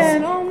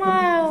 Brian. Miles. Oh,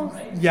 Miles.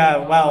 Yeah,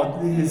 wow.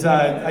 His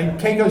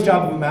Keiko's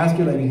job of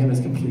emasculating him is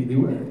completely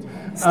worked.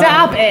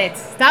 Stop it.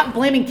 Stop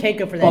blaming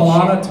Keiko for that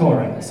Alana shit.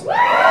 Torres.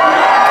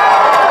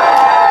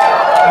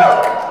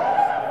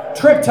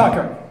 Trip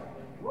Tucker.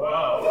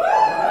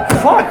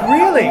 Fuck,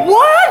 really?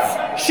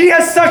 What? She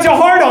has such a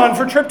hard-on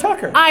for Trip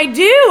Tucker. I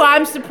do.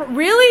 I'm surprised.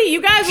 Really?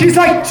 You guys? She's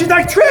like,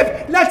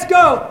 Trip, let's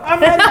go. I'm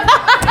ready.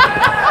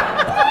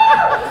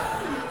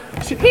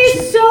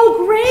 He's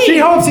so great. She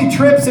hopes he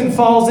trips and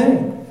falls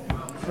in.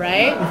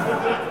 Right?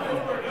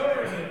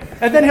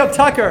 And then he'll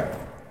tuck her.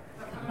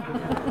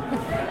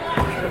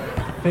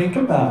 Think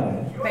about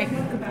it. Think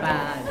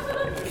about it.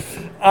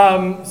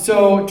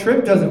 So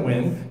Trip doesn't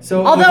win.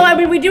 So Although, I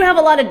mean, we do have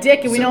a lot of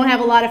dick and we don't have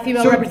a lot of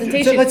female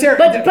representation. so let's hear it.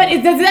 But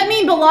does that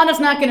mean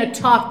Balana's not going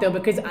to talk, though?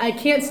 Because I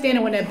can't stand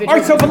it when that bitch... All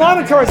right, so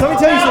Balana Torres, let me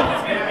tell you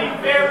something. It's gonna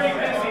be very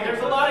messy.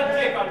 There's a lot of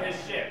dick on this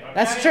ship. Okay?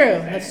 That's true.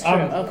 That's true.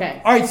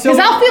 Okay. all right, so-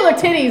 Because I'll feel her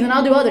titties and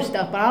I'll do other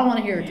stuff, but I don't want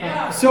to hear her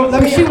talk. So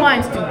let me. She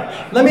whines too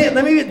much.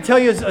 Let me tell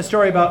you a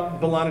story about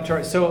Balana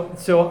Torres.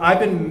 So I've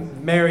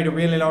been married a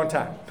really long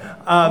time,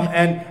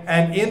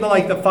 and in the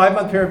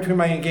 5-month period between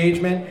my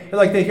engagement,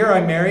 they hear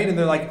I'm married and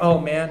they're like, oh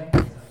man,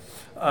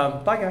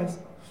 bye guys.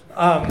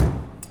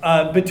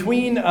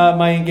 Between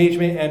my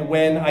engagement and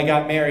when I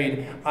got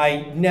married,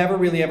 I never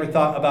really ever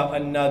thought about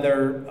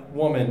another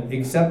woman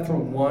except for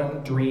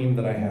one dream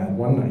that I had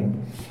one night.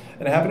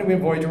 And it happened to be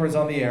when Voyager was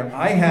on the air.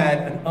 I had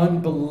an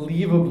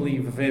unbelievably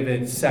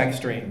vivid sex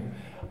dream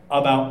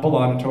about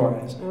Balana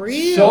Torres.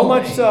 Really? So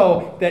much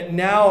so that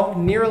now,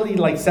 nearly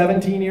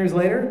 17 years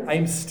later,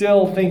 I'm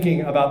still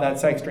thinking about that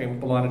sex dream with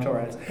Balana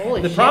Torres.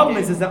 Holy the shit, problem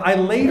dude. is that I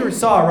later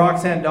saw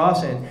Roxanne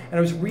Dawson, and I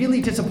was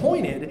really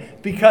disappointed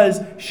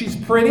because she's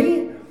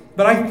pretty,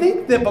 but I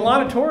think that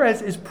Balana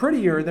Torres is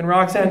prettier than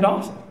Roxanne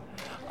Dawson.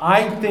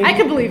 I think I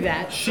could believe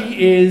that.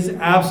 she is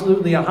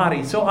absolutely a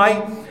hottie.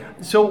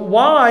 So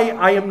why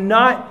I am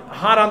not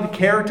hot on the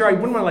character, I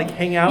wouldn't want to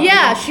hang out.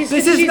 Yeah, with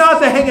this is not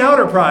the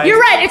hangouter prize. You're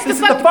right. It's this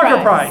the is the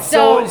fucker prize.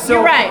 So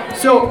you're right.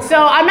 So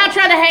I'm not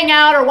trying to hang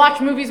out or watch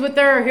movies with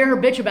her or hear her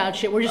bitch about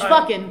shit. We're just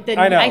fucking. Then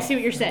I know. I see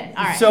what you're saying.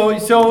 All right. So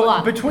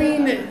Balana.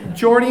 between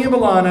Jordy and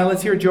Balana,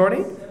 let's hear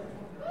Jordy.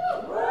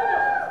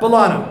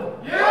 Balana.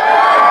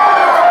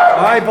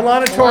 All right,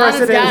 Balana Torres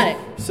Balana's it got is.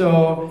 it.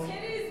 So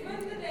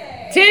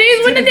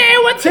Titties win the day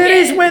once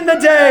titties again. win the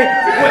day.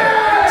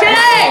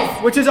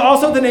 Titties. Which is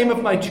also the name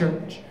of my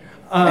church.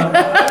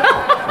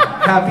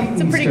 Happy Easter.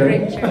 It's a pretty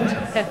great church.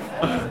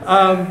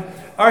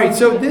 All right,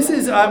 so this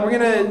is, we're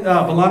going to,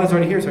 Balana's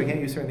already here, so I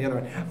can't use her in the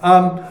other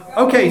one.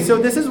 Okay, so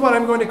this is what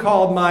I'm going to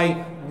call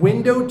my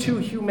window to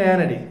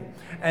humanity.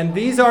 And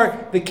these are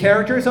the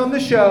characters on the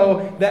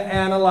show that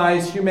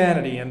analyze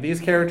humanity. And these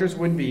characters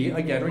would be,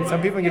 again,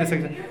 some people get a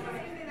second.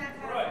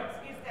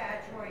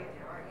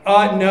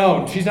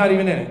 No, she's not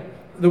even in it.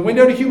 The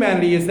window to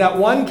humanity is that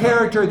one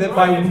character that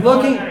by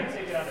looking at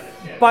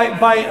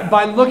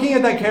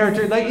that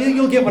character,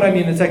 you'll get what I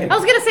mean in a second. I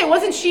was gonna say,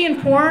 wasn't she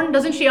in porn?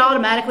 Doesn't she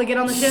automatically get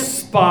on the ship?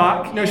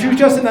 Spock. No, she was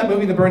just in that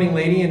movie, The Burning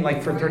Lady,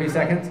 for 30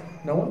 seconds.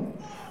 No one?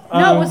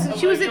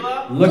 She was in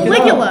Look it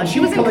Caligula. up. She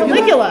was in Caligula?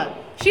 Caligula.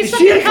 She's Is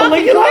she in fucking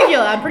Caligula?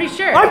 Caligula, I'm pretty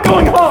sure. I'm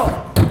going home.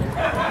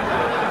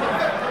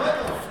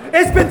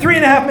 It's been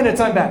 3.5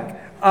 minutes. I'm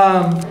back.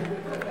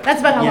 That's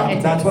about how long it Yeah,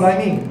 takes. that's what I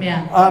mean.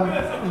 Yeah. All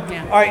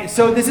right,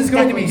 so this is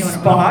going to be Definitely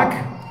doing it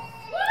Spock.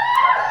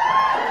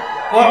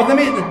 Well,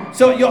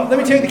 let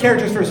me tell you the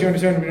characters first. You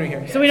understand what I'm doing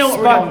here? So we know what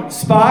we're doing.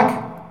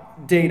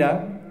 Spock,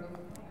 Data,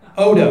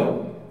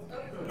 Odo.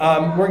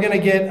 We're going to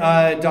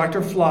get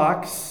Dr.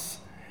 Phlox,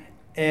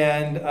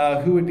 and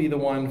who would be the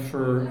one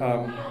for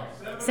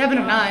 7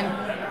 of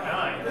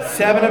 9.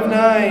 7 of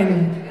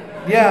 9?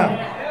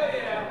 Yeah.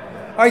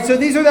 All right, so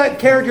these are that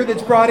character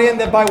that's brought in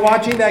that by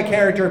watching that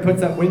character it puts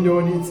that window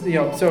in. It's,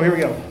 so here we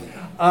go.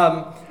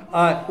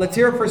 Let's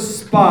hear it for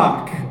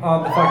Spock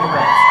on the fucking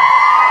box.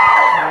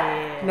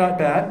 Not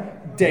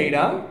bad.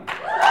 Data.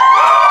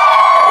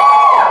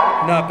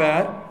 Not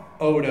bad.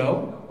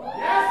 Odo.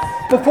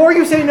 Before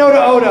you say no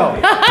to Odo,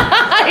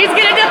 He's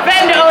gonna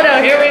defend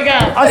Odo. Here we go.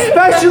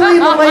 especially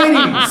the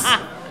ladies,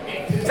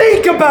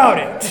 think about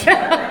it.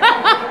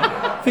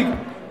 Think.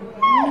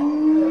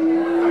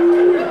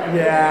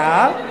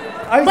 Yeah.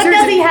 But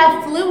does he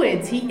have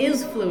fluids? He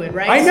is fluid,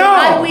 right? I So know.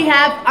 how do we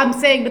have? I'm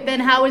saying, but then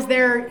how is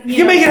there? You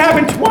can make it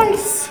happen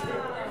twice.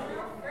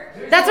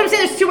 That's what I'm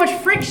saying. There's too much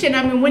friction.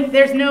 I mean, when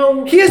there's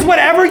no. He is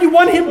whatever you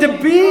want him to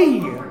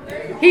be.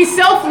 He's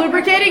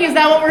self-lubricating. Is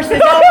that what we're saying?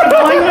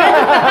 Going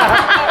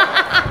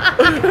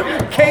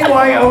with?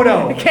 KY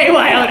Odo.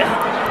 KY Odo.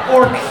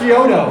 Or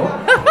Kyoto.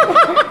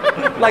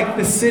 Like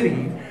the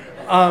city.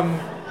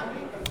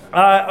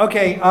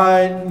 Okay,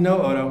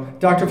 no Odo.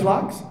 Dr.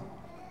 Phlox?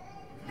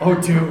 Oh,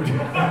 dude.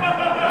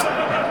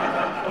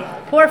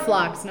 Poor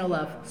Phlox. No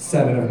love.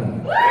 7 of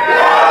 9.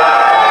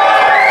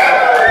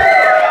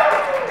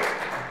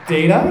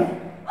 Data?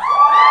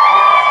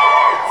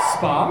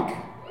 Spock?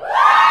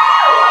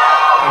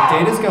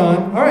 Data's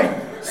gone. All right.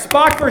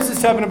 Spock versus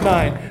 7 of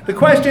 9. The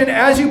question,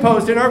 as you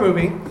posed in our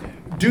movie,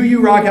 do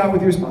you rock out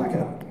with your Spock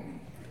out?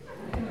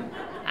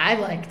 I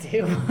like to.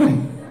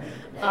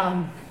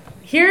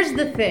 Here's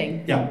the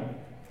thing. Yeah.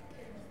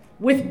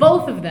 With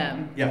both of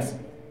them, Yes.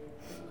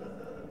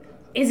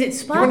 is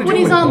it wanna Spock do when it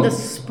he's with on the both.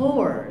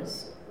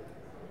 spores?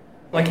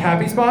 Like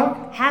Happy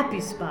Spock? Happy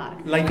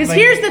Spock. Like- Because like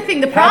here's the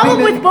thing. The having problem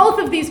the- with both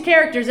of these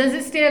characters as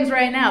it stands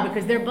right now,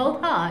 because they're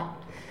both hot,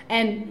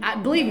 and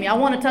believe me, I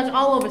want to touch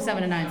all over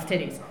 7 of 9's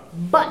titties,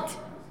 but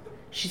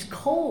she's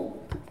cold.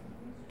 Do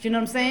you know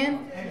what I'm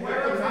saying?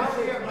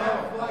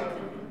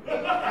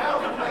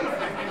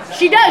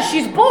 She does.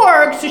 She's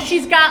Borg, so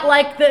she's got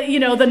like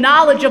the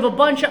knowledge of a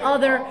bunch of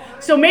other.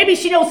 So maybe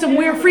she knows some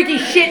weird, freaky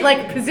shit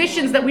like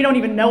positions that we don't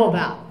even know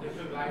about,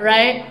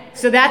 right?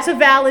 So that's a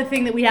valid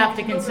thing that we have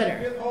to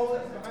consider.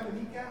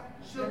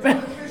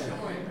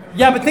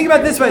 Yeah, but think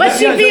about it this way. But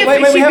she'd be,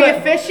 Wait, she'd we have be a-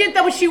 efficient.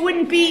 That she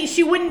wouldn't be.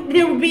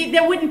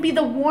 There wouldn't be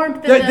the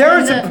warmth. There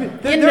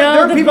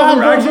are people who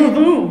are actually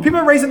people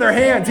are raising their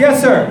hands.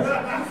 Yes, sir.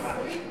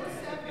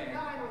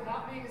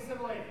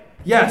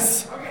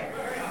 Yes.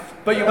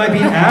 But you might be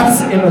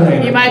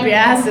assimilated. You might be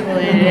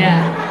assimilated,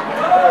 yeah.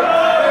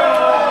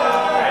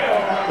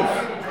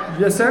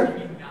 Yes,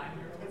 sir.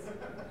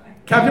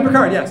 Captain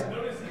Picard. Yes.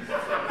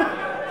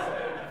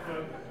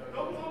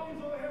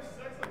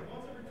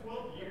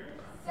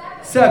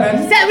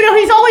 Seven. No,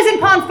 he's always in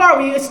Pon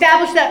farr. We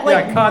established that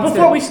Yeah, constant.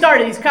 before we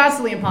started. He's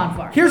constantly in Pon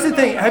farr. Here's the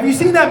thing. Have you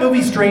seen that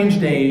movie Strange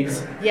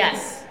Days?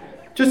 Yes.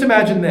 Just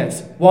imagine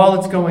this while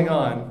it's going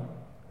on.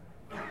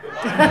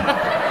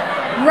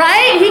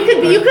 Right?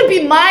 You could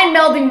be mind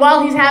melding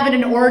while he's having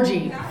an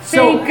orgy.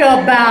 So- Think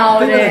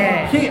about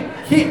it.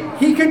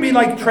 He could be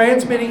like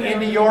transmitting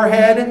into your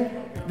head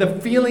the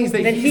feelings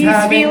that, That he's he's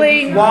having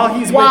feeling while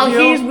he's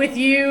with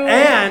you.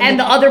 and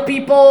the other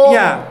people.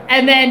 Yeah.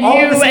 And then All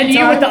at the you same and you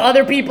time. with the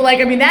other people. Like,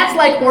 I mean, that's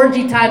like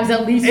orgy times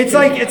at least. It's two.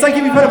 like if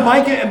you put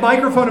a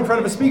microphone in front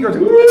of a speaker, it's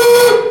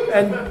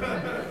and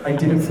I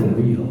did it for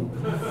real.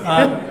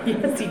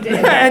 Yes, he did.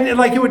 And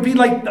like it would be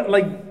like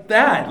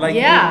that. Like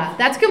Yeah,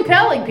 that's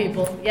compelling,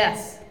 people.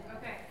 Yes.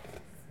 Okay,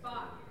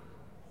 Spock.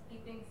 He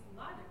thinks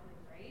logically,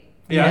 right?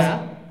 Yes.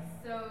 Yeah.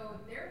 So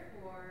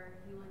therefore,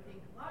 he would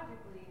think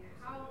logically.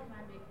 How can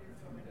I make this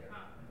woman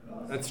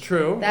come? That's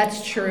true.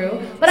 That's true.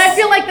 But I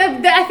feel like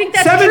I think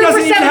that's Seven true for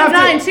doesn't even 7 have of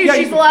 9 to. too. Yeah,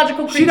 She's the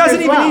logical creature She doesn't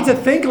as even well. need to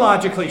think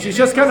logically. She's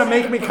just gonna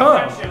make me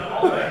come.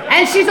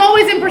 And she's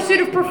always in pursuit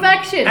of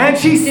perfection. And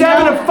she's you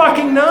 7 know? of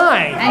fucking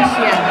 9. And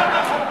she,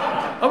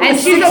 and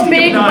she's a 60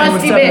 big of 9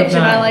 with busty 7 of bitch,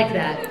 and I 9. like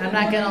that. I'm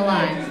not gonna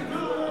lie.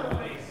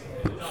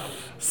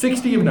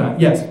 60 of 9.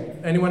 Yes.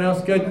 Anyone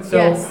else good? So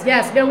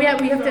Yes. No, we have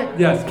to.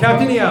 yes,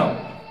 Captain EO. Is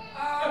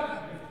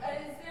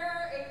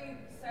there a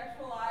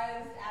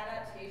sexualized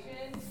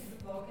adaptation to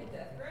the Vulcan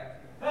death grip?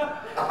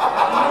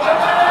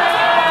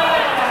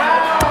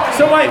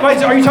 So wait,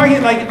 so are you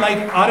talking like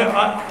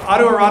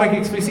autoerotic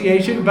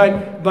asphyxiation, but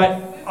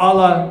a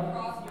la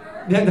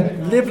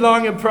live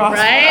long and prosper?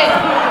 Right?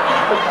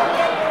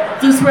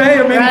 This way,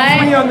 or maybe Right?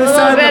 3 on this A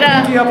little side, bit and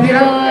of- pinky up here.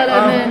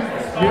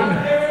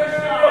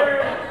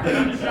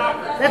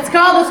 That's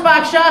called the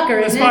Spock Shocker,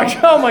 isn't it? Spock,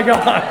 oh my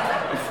god.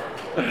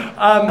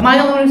 Am I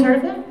the only one who's heard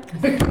of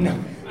them? No.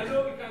 I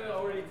know we kind of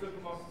already took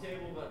them off the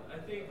table, but I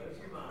think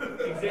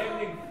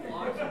examining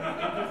flocks would be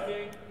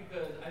interesting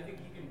because I think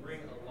he can bring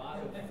a lot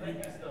of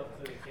freaky stuff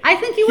to the table. I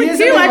think you He would is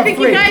a too. bit of I a think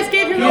you freak. guys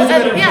gave him He is a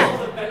bit of a yeah.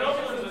 The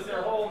Nobulans is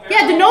their whole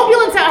Yeah, the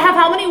Nobulans have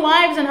how many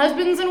wives and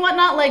husbands and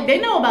whatnot? Like, they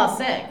know about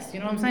sex. You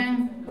know what I'm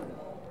saying?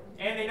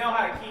 And they know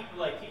how to keep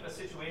a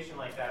situation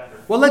like that under.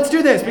 Well, let's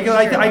do this because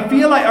I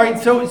feel like all right.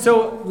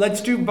 So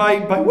let's do by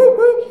whoop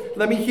whoop.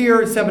 Let me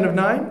hear 7 of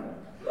 9.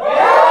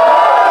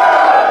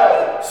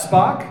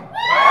 Spock.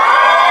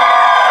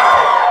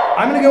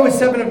 I'm gonna go with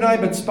 7 of 9,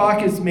 but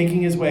Spock is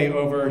making his way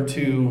over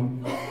to.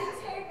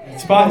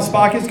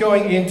 Spock is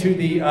going into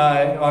the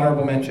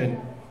honorable mention.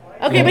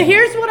 Okay, but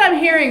here's what I'm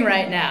hearing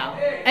right now.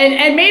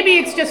 And maybe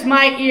it's just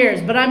my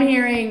ears, but I'm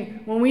hearing,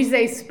 when we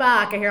say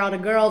Spock, I hear all the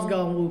girls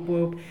going whoop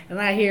whoop, and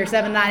I hear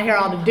 7 9, I hear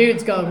all the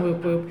dudes going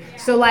whoop whoop.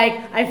 So like,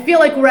 I feel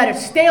like we're at a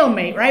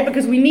stalemate, right?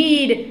 Because we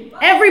need,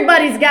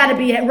 everybody's gotta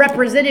be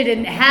represented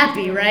and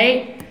happy,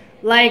 right?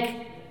 Like,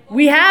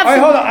 we have All right,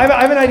 hold on.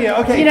 I have an idea.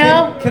 Okay, You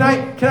know? can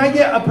I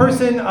get a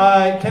person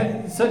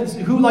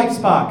who likes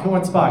Spock? Who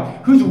wants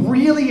Spock? Who's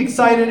really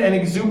excited and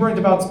exuberant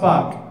about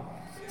Spock?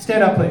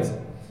 Stand up, please.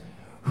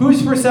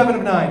 Who's for 7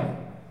 of 9?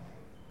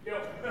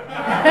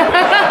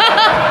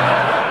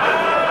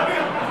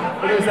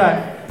 What is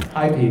that?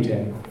 Hi,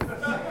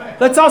 PJ.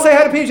 Let's all say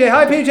hi to PJ.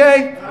 Hi,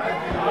 PJ.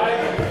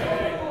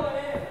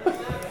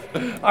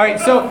 All right,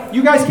 so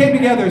you guys came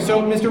together.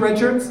 So, Mr.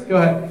 Redshirts, go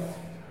ahead.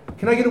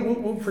 Can I get a whoop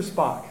whoop for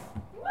Spock?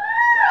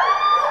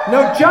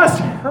 No, just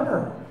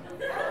her.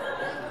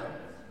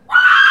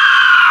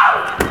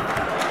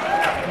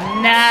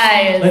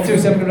 nice. Let's do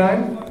 7 of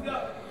 9.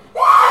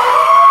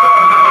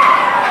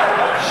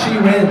 She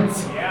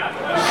wins.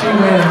 She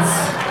wins.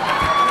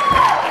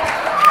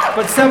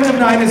 But 7 of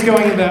 9 is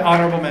going into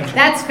honorable mention.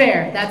 That's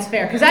fair. That's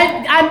fair. Because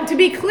I'm to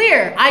be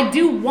clear, I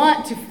do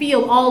want to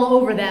feel all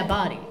over that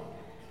body.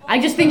 I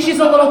just think she's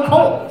a little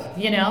cold.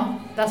 You know,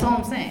 that's all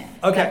I'm saying.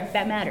 Okay.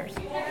 That matters.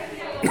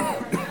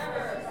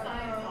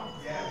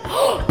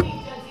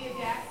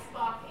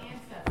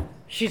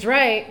 She's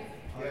right.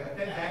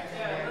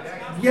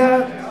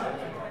 Yeah.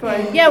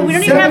 But Yeah, we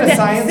don't even 7 have a to-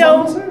 science so-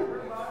 officer?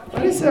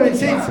 What is 7?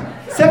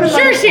 7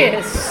 Sure she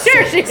is.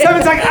 Sure she is.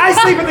 7's like, I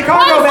sleep in the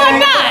cargo Oh, fuck bay.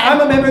 not.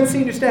 I'm a member of the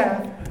senior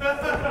staff.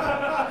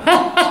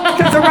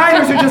 Because the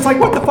writers are just like,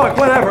 what the fuck,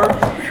 whatever.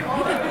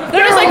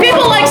 They're just like,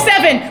 people like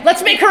 7.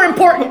 Let's make her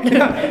important.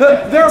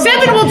 They're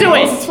 7 will do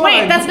It's it. fine.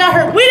 Wait, that's not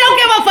her. We don't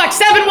give a fuck.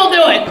 7 will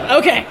do it.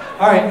 Okay.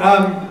 All right,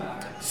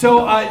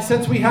 so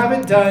since we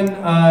haven't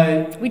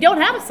done... We don't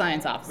have a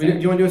science do officer.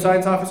 you want to do a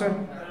science officer?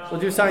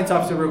 We'll do a science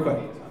officer real quick.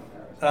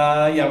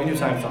 Yeah, we do a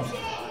science officer.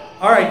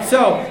 All right,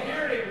 so...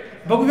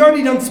 But we've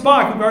already done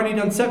Spock. We've already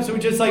done Seb. So we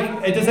just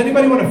like... Does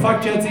anybody want to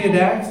fuck Jadzia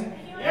Dax?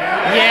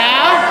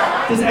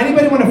 Yeah? Does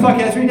anybody want to fuck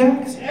Ezri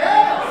Dax?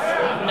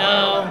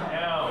 No.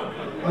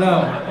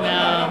 No.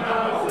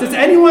 No. Does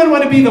anyone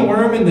want to be the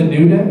worm in the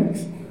new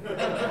Dax?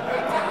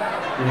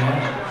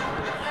 Yeah.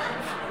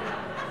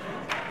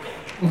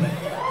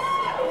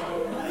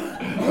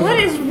 What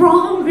is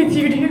wrong with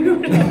you,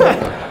 dude?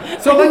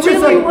 So let's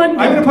just really like, wonder.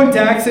 I'm gonna put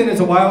Dax in as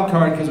a wild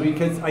card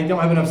because I don't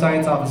have enough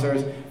science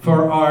officers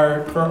for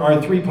our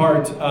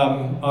 3-part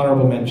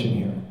honorable mention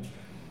here,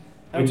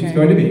 which is Okay.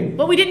 going to be.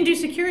 But we didn't do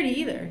security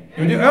either.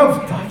 You wanna do, oh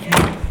fuck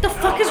yeah, The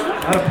fuck is wrong?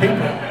 out of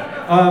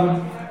paper.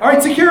 All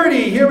right,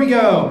 security. Here we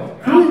go.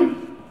 Who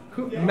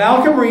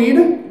Malcolm Reed.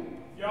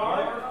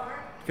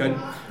 Good.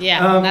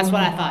 Yeah, that's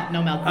what I thought.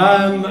 No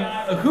Malcolm.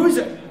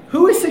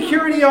 Who is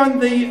security on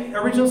the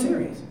original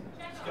series?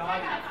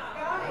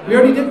 We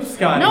already did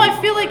Scotty. No,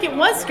 I feel like it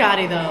was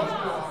Scotty though.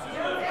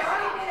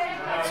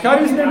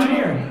 Scotty was an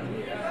engineer.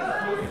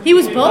 He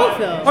was both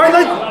though. All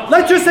right,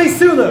 let's just say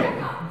Sulu.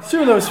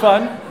 Sulu's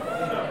fun.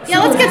 Yeah,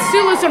 let's get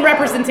Sulu some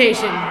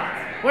representation.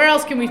 Where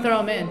else can we throw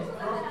him in?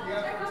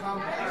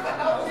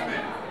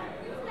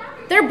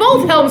 They're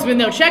both helmsmen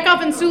though.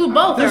 Chekhov and Sulu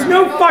both There's are.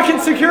 no fucking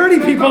security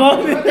people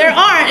on this. There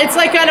aren't. It's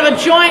like kind of a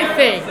joint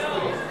thing.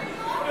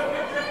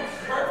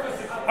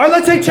 All right,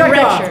 let's say red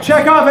Chekhov. shirt.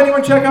 Chekhov.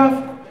 Anyone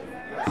Chekhov?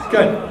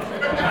 Good.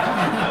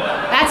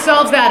 That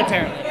solves that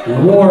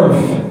apparently. Worf.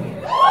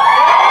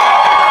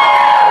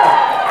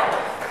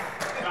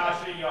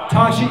 Tasha Yar.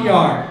 Tasha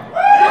Yar.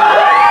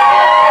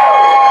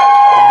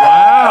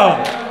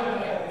 Wow.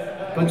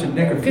 Bunch of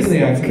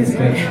necrophiliacs in this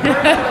bitch.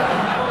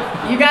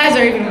 You guys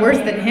are even worse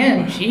than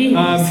him. Jeez.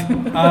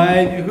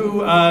 Who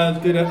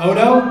did it?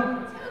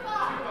 Odo?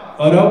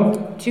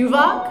 Odo?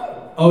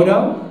 Tuvok?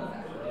 Odo?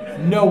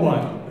 No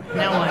one.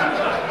 No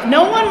one.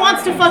 No one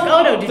wants to fuck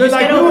Odo. Did They're you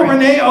like, get who over it?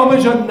 Renee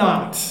Auberjonois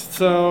not.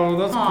 So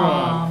that's cool.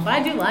 Aw, but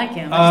I do like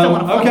him. I just don't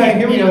want to fuck Okay, him.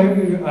 here we you go. know?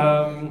 Here we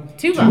go.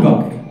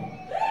 Tuvok.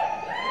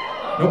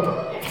 Nope.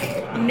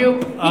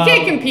 Nope. He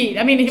can't compete.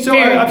 I mean, he So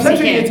very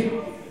essentially, he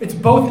can. it's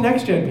both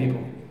next gen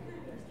people.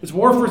 It's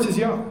Worf versus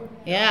Yar.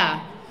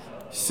 Yeah.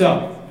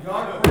 So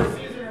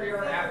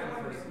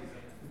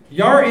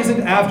Yar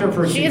isn't after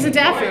first She season. isn't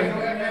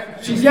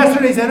after. She's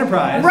yesterday's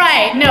Enterprise.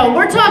 Right. No,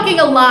 we're talking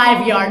a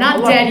live Yar, not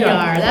Alive dead Yar.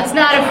 Yar. That's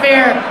not a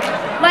fair.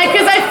 Like,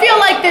 because I feel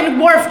like then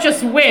Worf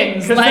just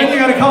wins. Because Like, then you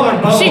gotta call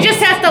her both. she just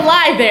has to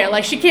lie there.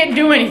 Like, she can't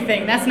do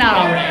anything. That's not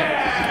all right.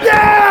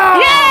 Yeah!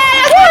 Yeah,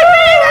 that's my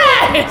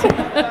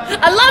favorite!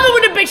 I love it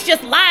when a bitch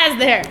just lies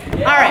there.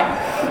 All right.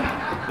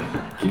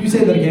 Can you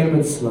say that again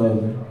but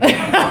slowly?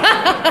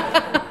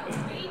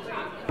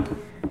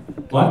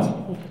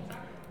 What?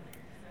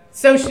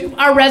 So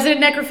our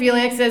resident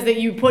necrophiliac says that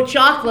you put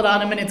chocolate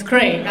on him and it's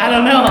great. I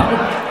don't know.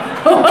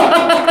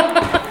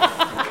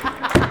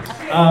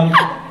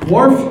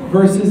 Worf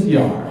versus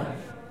Yar.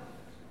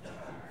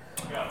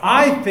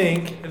 I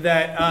think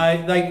that,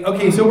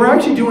 okay, so we're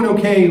actually doing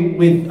okay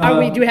with.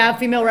 Do we have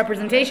female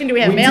representation? Do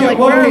we have we male? do- Like,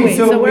 well, where are okay, we?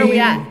 So where are we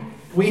at?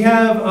 We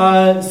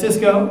have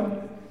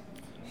Cisco,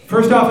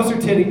 First Officer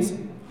Titties,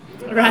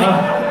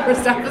 Right.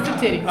 First officer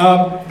titty.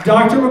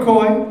 Dr.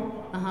 McCoy,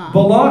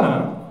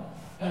 B'Elanna,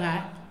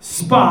 Okay.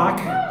 Spock,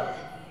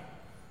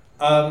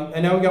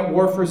 and now we got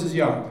Worf versus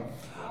Yar.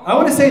 I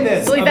want to say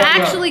this. So we've about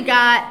Yar. actually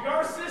got.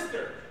 Your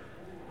sister.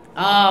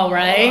 Oh,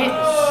 right.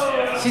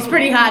 She's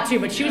pretty hot too,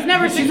 but she was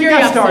never She's a security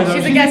guest star, officer. though.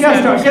 She's a guest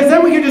star. Because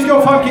then we can just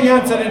go Famke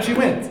Janssen and she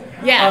wins.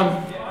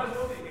 Yeah.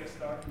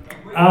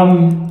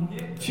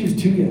 She was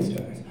 2 guest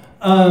stars.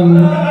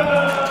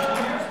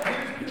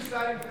 Here's the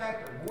deciding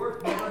factor.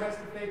 Worf never has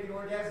to fake an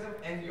orgasm,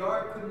 and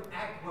Yar couldn't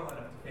act well enough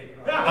to fake an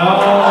orgasm.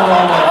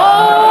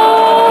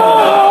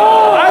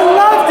 I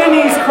love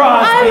Denise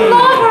Crosby. I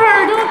love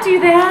her. Don't do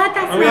that.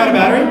 That's Are we out of not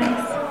battery?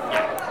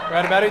 nice. We're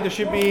out of battery. There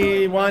should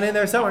be one in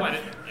there somewhere.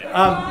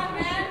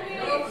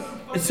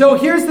 So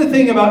here's the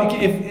thing about,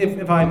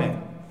 if I may,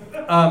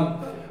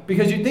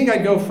 because you'd think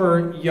I'd go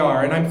for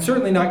Yar, and I'm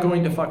certainly not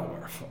going to fuck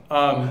Worf.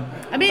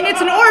 I mean,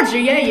 it's an orgy.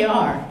 Yeah, you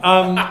are.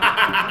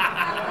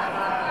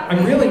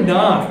 I'm really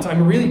not.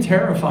 I'm really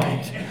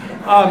terrified.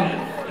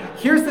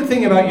 Here's the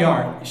thing about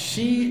Yar.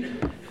 She's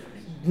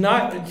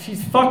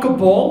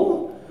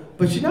fuckable,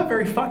 but she's not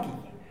very fucky.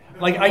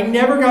 Like, I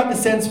never got the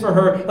sense for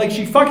her. Like,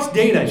 she fucks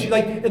Data. She,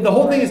 like, the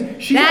whole thing is,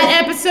 she.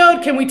 That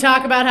episode, can we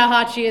talk about how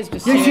hot she is?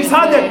 Just Yeah, she's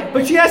hot there,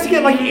 but she has to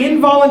get, like,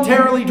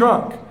 involuntarily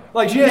drunk.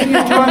 Like, she has to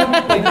get drunk,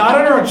 like, not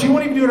on her own. She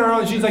won't even do it on her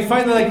own. She's, like,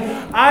 finally, like,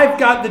 I've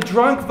got the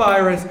drunk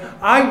virus.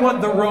 I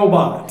want the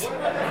robot.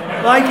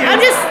 Like,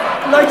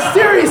 like,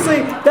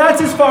 seriously,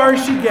 that's as far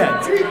as she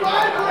gets.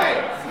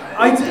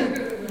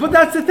 But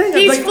that's the thing.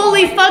 He's like,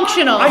 fully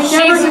functional. I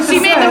never get the She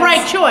made the sense-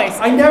 right choice.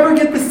 I never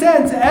get the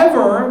sense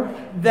ever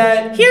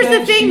that. Here's that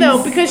the thing, though,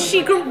 she's- because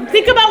she grew.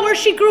 Think about where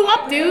she grew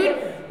up, dude.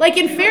 Like,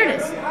 in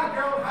fairness,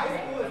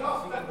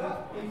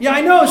 Yeah,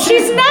 I know.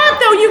 she's not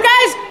though. You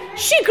guys,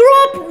 she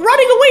grew up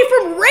running away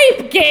from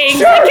rape gangs.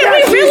 Sure, Like, can yeah,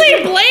 we she's-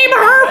 really blame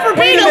her for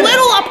Wait being a a minute.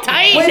 little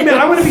uptight? Wait a minute,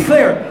 I want to be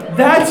clear.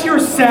 That's your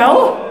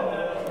cell?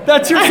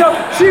 That's your cell?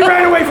 She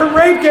ran away from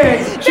rape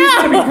gangs. She's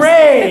going to be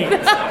great.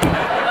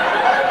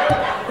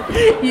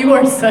 You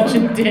are such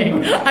a dick.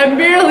 I'm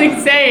merely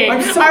saying, I'm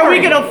are sorry.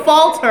 we gonna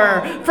fault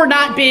her for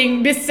not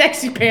being Miss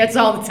Sexy Pants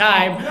all the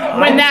time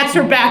when that's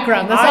her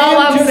background? That's all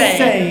I'm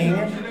saying.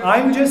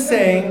 I'm just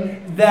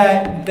saying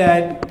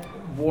that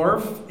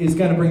Worf is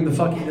going to bring the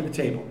fucking to the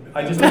table.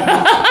 I just think,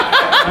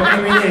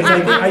 I mean, it is.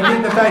 I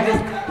think the fact is,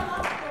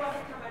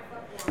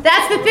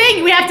 That's the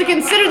thing. We have to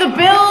consider the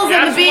bills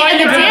and the That's why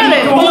you have to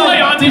damage. go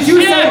on this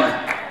shit.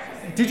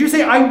 Did you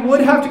say I would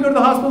have to go to the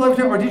hospital every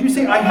time, or did you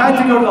say I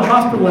had to go to the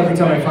hospital every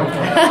time I fucked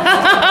her?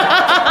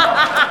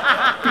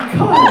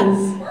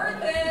 Because.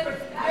 Worth it.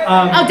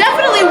 Oh,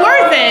 definitely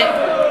worth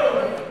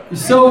it.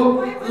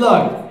 So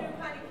look.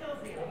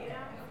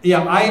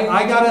 Yeah,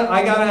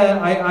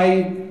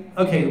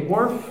 okay,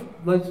 Worf.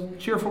 Let's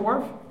cheer for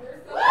Worf.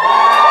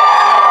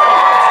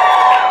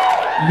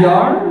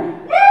 Yar.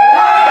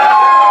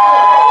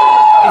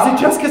 Is it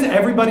just because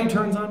everybody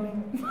turns on me?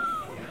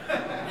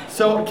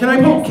 So can I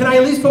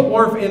at least put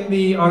Worf in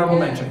the honorable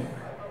mention?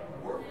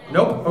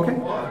 Nope. Okay.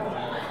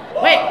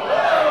 Wait,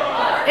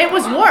 it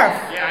was Worf.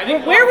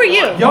 Where were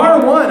you?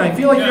 Yar won. I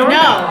feel like Yar.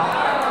 No.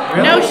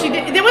 Really? No, she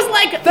did. There was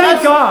like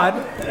Thank God.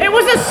 It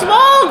was a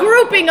small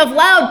grouping of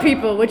loud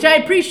people, which I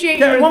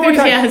appreciate Okay, your one more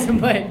time. enthusiasm,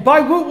 but By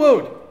Woot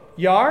Woot.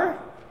 Yar.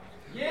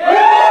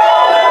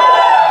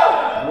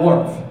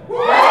 Worf.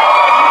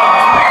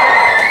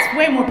 it's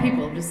way more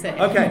people. I'm just saying.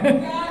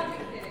 Okay.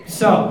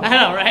 So. I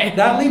know, right?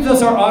 That leaves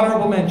us our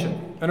honorable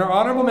mention. And our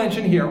honorable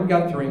mention here, we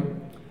got 3.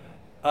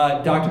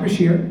 Dr.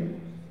 Bashir,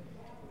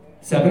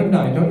 7 of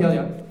 9, don't yell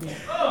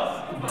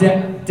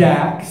yet.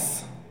 Dax.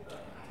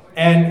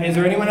 And is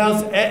there anyone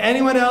else?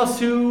 Anyone else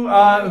who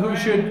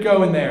should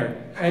go in there?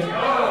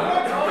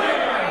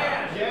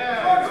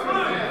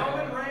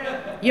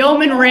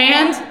 Yeoman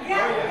Rand.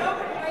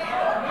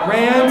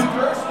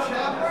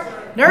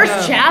 Rand.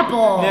 Nurse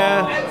Chapel.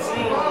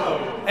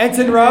 Yeah.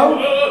 Ensign Rowe.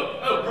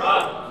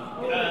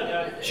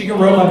 She can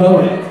row my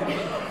boat.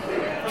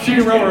 She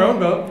can row her own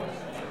boat.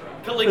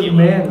 Caligula.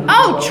 Man.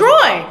 Oh,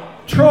 Troy.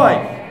 Troy.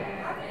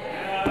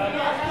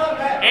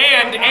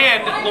 And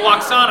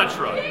Loaxana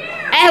Troy.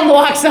 And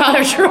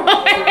Loaxana Troy.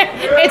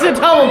 It's a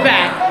double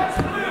back.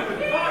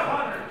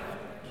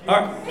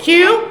 All right.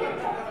 Q.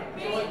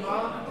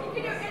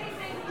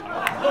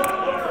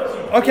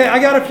 Okay, I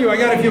got a few. We're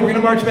gonna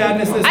March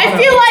Madness this I one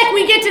feel out. like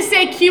we get to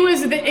say Q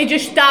is it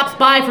just stops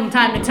by from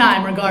time to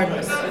time,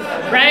 regardless,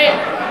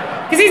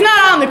 right? Because he's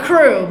not on the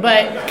crew,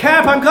 but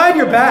Cap, I'm glad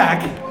you're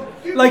back.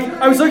 Like,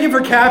 I was looking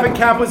for Cap and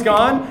Cap was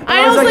gone. And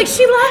I was like,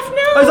 she left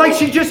now. I was like,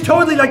 she just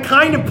totally like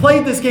kind of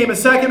played this game a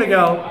second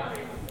ago.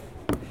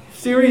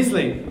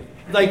 Seriously,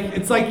 like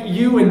it's like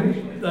you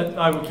and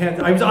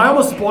I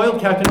almost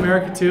spoiled Captain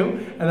America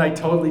 2, and I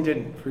totally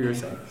didn't for your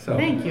sake. So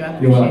Thank you, I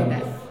you're appreciate welcome.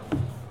 that.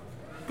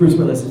 Bruce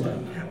Willis is dead.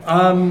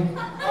 I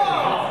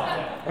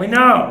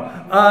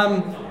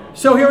know.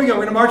 So here we go.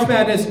 We're gonna March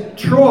Madness.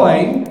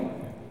 Troy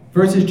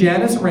versus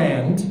Janice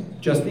Rand.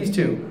 Just these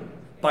two.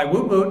 By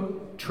Woot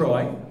Woot,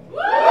 Troy.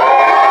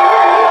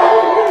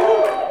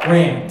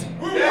 Rand.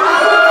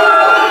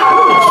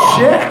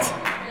 Shit.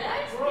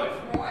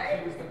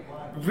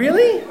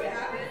 Really?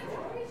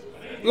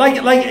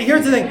 Like.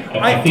 Here's the thing.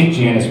 I think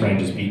Janice Rand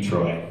just beat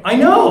Troy. I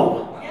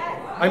know.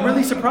 I'm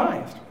really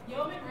surprised.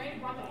 Yeoman Ray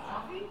brought the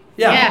coffee?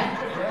 Yeah.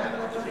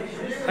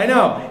 I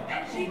know.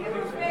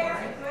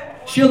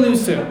 She'll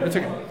lose soon. That's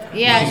okay.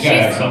 Yeah, She's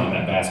gotta have something in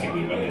that basket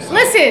we've understood.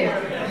 Listen,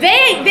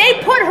 they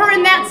put her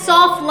in that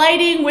soft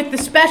lighting with the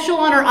special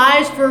on her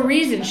eyes for a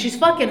reason. She's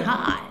fucking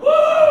hot.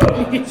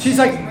 She's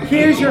like,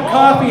 here's your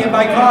coffee, and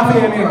by coffee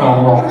I mean.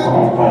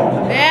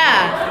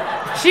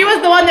 Yeah. She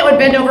was the one that would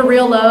bend over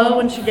real low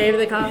when she gave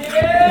the coffee. You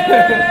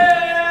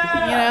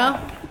know?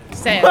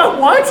 Say it.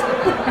 What?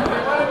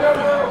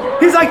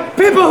 He's like,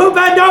 people who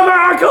bend over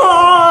are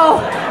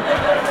cool!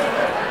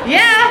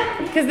 Yeah,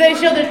 because they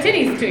show their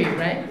titties to you,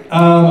 right?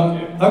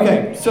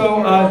 Okay,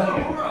 so,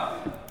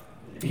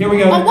 here we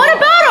go. Oh, what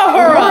about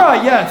Uhura?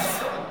 Uhura, yes.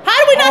 How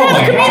do we not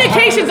have a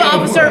communications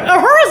officer?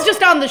 Uhura's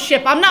just on the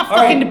ship. I'm not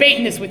fucking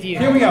debating this with you.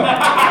 Here we go. She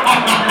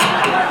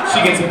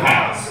gets a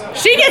pass.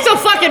 She gets a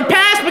fucking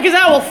pass because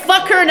I will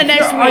fuck her in the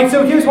next All right, week.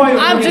 so here's why Uhura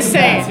I'm gets just a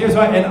saying. pass. Here's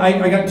why, and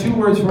I got 2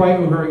 words for why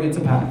Uhura gets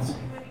a pass.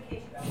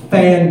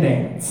 Fan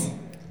dance.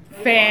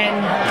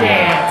 Fan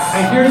dance.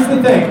 And here's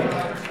the thing.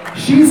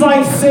 She's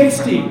like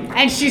 60.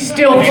 And she's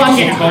still fucking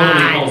She totally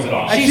hot. pulls it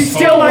off. And She's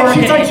still like,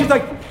 working. she's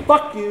like,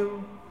 fuck you.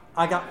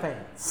 I got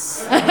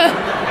fans.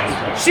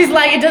 She's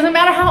like, it doesn't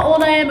matter how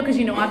old I am because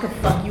you know I could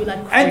fuck you like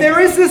crazy. And there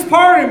is this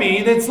part of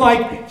me that's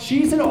like,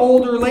 she's an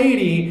older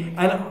lady,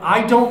 and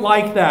I don't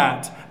like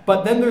that.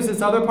 But then there's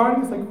this other part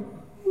of me that's like,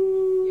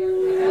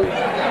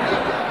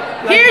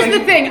 Here's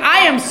the thing, I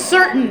am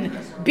certain,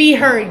 be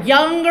her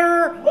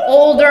younger,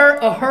 older,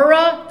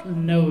 Uhura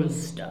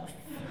knows stuff.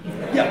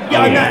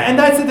 and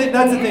that's the thing.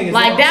 That's the thing. Is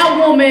Like that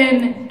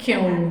woman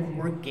can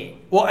work it.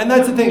 Well, and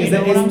that's the thing. You Is know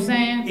that what I'm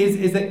saying?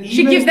 Is that even,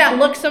 She gives that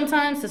look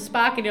sometimes to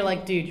Spock, and you're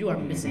like, dude, you are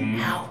missing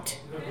out.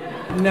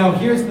 Now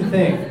here's the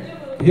thing.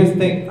 Here's the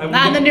thing.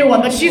 Not in the new one,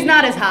 but she's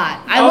not as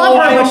hot. I love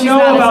her, I but don't she's know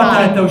not about as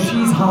that hot. though.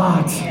 She's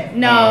hot.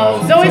 No,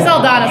 Zoe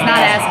Saldana's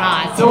not as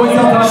hot. Zoe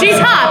Saldana. She's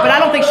hot, but I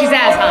don't think she's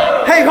as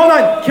hot. Hey, hold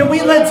on. Can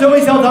we let Zoe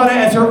Saldana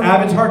as her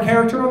avatar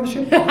character on the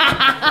ship?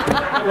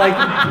 Like,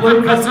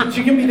 because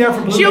she can be there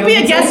for Blue. She'll be a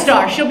Beetle guest and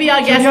star. She'll be a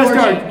guest guest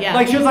star. star. Yeah.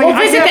 Like, she was like, we'll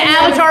I visit the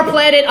can't- Avatar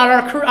planet on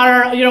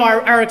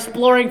our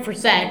exploring for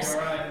sex,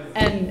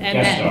 and Guest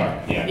then star.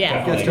 Yeah, yeah,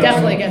 definitely.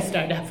 definitely guest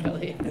star,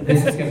 definitely.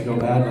 This is gonna go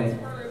badly.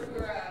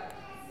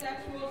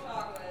 Sexual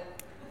chocolate.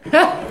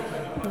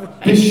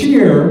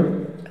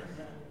 Bashir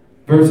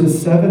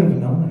versus 7 of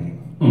 9.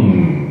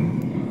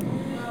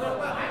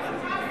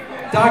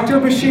 Dr.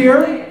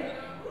 Bashir.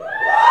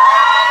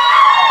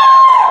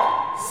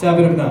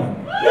 7 of 9.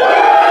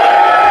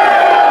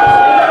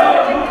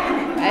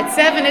 At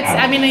 7, it's.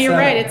 I mean, you're 7.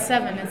 right. It's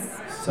 7. It's.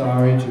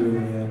 Sorry,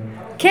 Julian.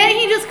 Can't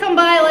he just come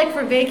by like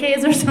for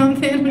vacays or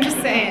something? I'm just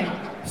saying.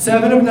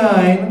 7 of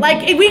 9.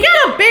 Like, if we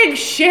got a big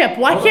ship,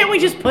 why can't we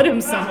just put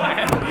him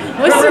somewhere?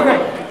 What's Real the-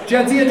 quick.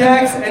 Jetty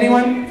attacks.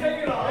 Anyone?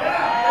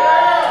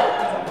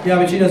 Yeah,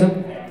 but she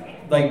doesn't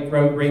like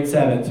rate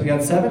 7. So we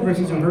got 7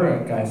 versus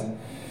Uhura, guys.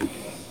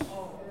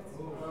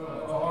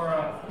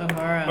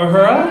 Uhura.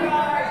 Uhura?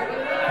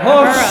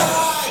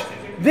 Oh,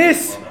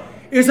 this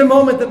is a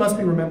moment that must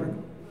be remembered.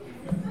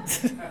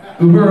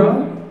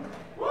 Uhura?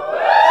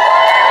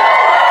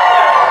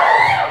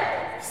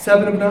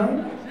 7 of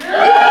 9?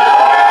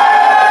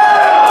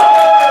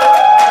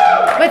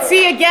 But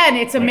see, again,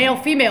 it's a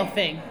male-female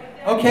thing.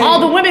 Okay. All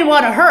the women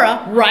want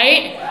Uhura,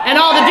 right? And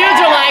all the dudes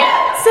are like,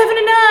 7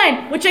 to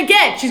 9, which I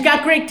get. She's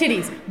got great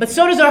titties. But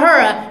so does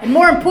Uhura. And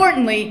more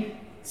importantly,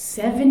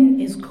 7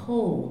 is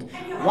cold.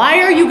 Why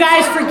are you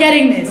guys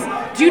forgetting this?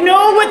 Do you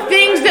know what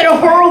things that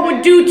Uhura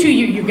would do to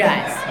you, you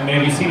guys? I mean,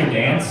 have you seen her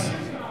dance?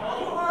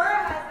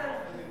 Uhura has a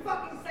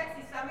fucking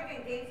sexy stomach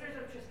and Gangsters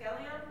of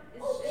Triskelion.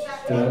 Is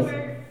that Does.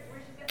 where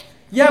she's got?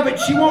 Yeah, but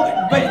she won't.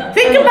 But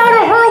Think about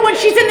Uhura when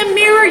she's in the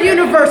mirror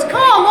universe.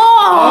 Come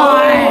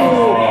on!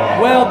 Oh,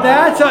 well,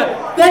 that's a.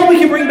 Then we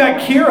can bring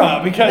back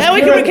Kira because.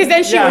 Because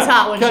then she was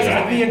hot when she was.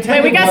 because the Wait,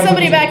 intended we got was-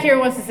 somebody back here who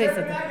wants to say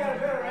something.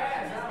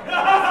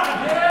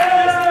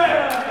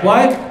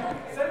 What?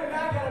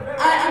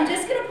 I'm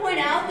just gonna point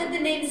out that the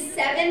name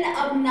 7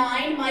 of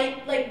 9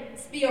 might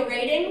be a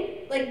rating.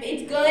 Like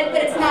it's good,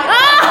 but it's not.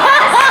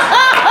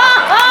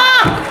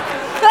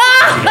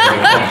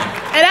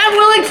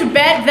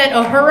 that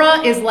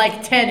Uhura is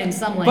like 10 in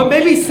some language. But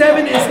maybe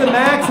 7 is the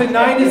max and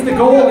 9 is the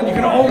goal, and you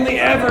can only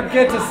ever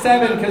get to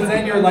 7 because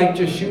then you're like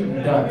just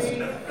shooting dust.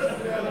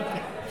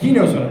 He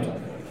knows what I'm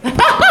talking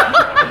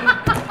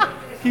about.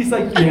 He's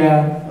like,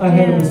 yeah, I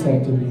had a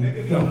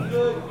vasectomy.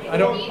 No, I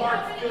don't.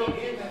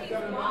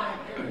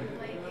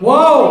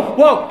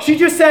 Whoa! She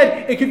just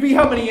said it could be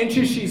how many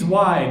inches she's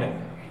wide.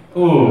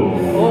 Ooh.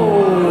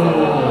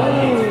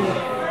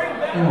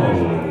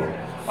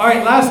 All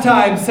right, last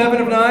time, 7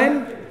 of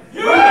 9.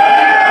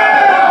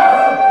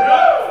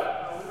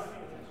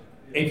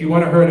 If you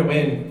want her to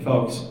win,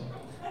 folks,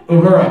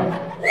 Uhura.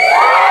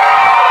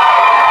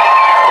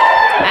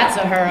 That's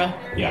Uhura.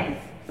 Yeah.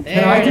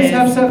 Can I just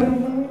have 7 of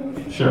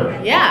 9? Sure.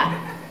 Yeah.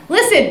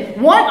 Listen,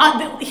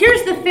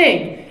 here's the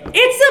thing.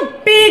 It's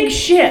a big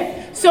ship.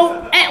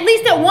 So at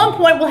least at one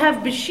point we'll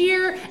have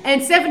Bashir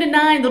and 7 to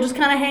 9. They'll just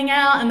kind of hang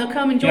out and they'll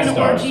come and join the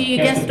orgy,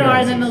 guest star,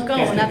 and then they'll go,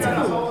 and that's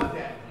cool.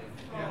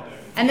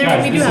 And then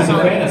Guys, we do this have is a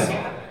all- fantasy.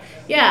 It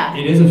Yeah.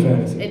 is a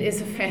fantasy. It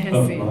is a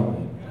fantasy.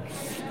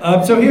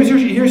 So here's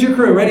your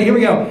crew. Ready? Here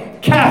we go.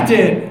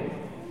 Captain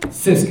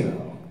Cisco.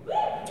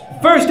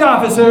 First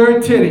Officer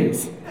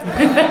Titties.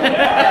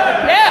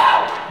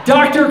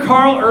 Dr.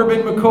 Carl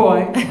Urban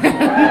McCoy.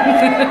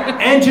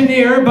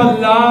 Engineer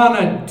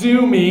Balana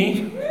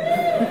Doomy.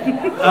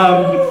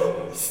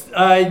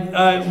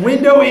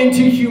 Window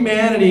into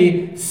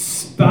Humanity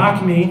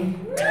Spock me.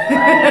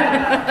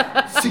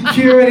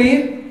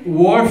 Security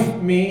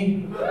Worf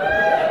me.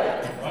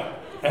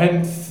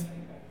 And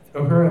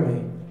Uhura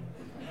me.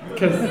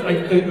 Because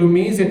like the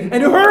Umis and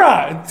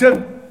Uhura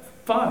to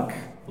fuck.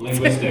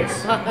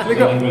 Linguistics.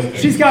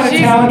 She's got a She's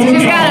talented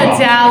got a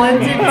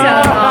talented tongue.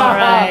 All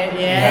right.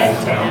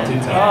 Yeah.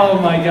 Talented tongue. Oh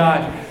my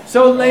gosh.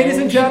 So, ladies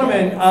and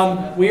gentlemen,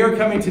 we are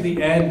coming to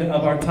the end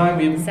of our time.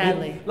 We have,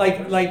 Sadly.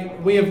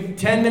 we have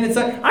 10 minutes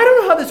left. I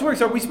don't know how this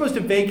works. Are we supposed to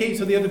vacate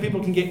so the other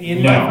people can get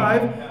in No. by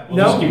 5? We'll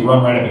just keep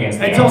run right up against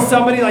the Until hour.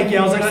 somebody like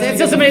yells at us.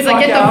 Until somebody's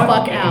like, get the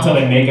fuck Until out.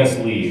 they make us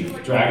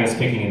leave. Drag us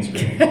kicking and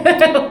screaming.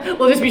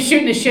 We'll just be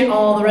shooting the shit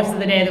all the rest of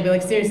the day. They'll be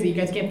like, seriously, you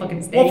guys can't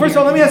fucking stay Well, first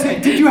of all, let me ask you,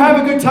 did you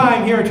have a good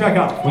time here at Trek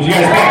Off? What'd you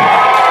guys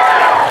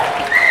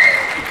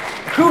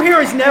Who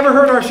here has never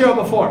heard our show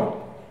before?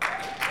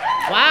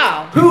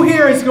 Wow. Who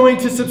here is going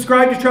to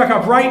subscribe to Trek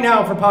Off right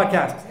now for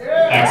podcasts? think?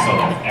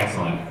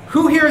 Excellent.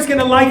 Who here is going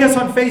to like us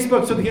on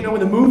Facebook so they can know when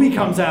the movie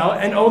comes out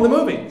and own the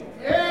movie?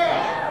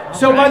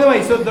 So, by the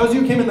way, so those of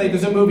you who came in late,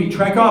 there's a movie,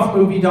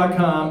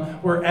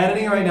 trekoffmovie.com. We're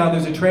editing it right now.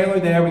 There's a trailer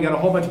there. We got a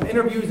whole bunch of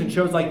interviews and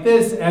shows like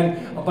this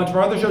and a bunch of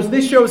our other shows.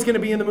 This show is going to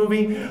be in the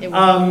movie.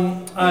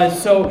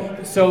 So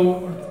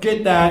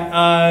get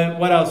that.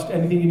 What else?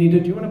 Anything you need to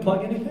do? You want to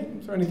plug anything?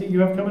 Is there anything you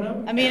have coming up?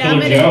 I mean,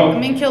 Killer Joe.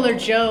 I'm in Killer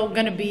Joe.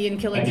 Gonna be in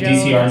Killer At the Joe.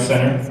 DC Arts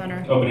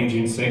Center, opening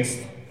June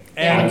 6th.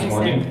 Adams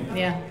Morgan.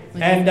 Yeah.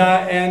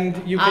 And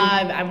you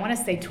can. I want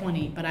to say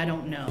 20, but I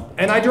don't know.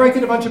 And I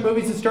directed a bunch of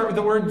movies that start with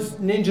the words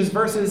Ninjas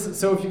Versus.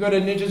 So if you go to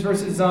Ninjas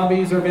Versus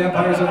Zombies or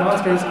Vampires or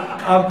Monsters,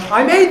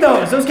 I made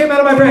those. Those came out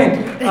of my brain.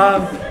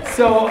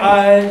 So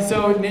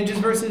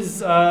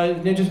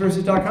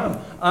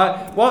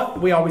ninjasversus.com. Well,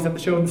 we always have the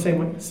show in the same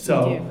way.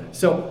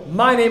 So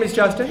my name is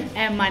Justin.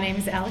 And my name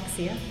is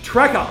Alexia.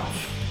 Trek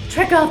Off.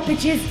 Trek off,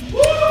 bitches.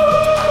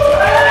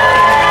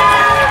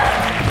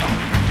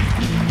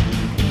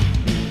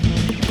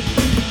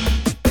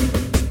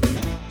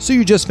 So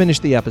you just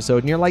finished the episode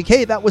and you're like,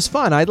 hey, that was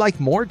fun. I'd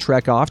like more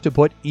Trek Off to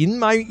put in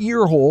my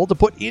ear hole, to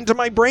put into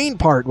my brain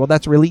part. Well,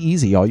 that's really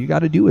easy. All you got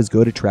to do is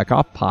go to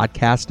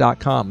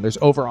trekoffpodcast.com. There's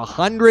over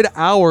 100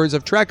 hours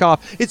of Trek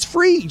Off. It's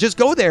free. Just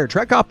go there,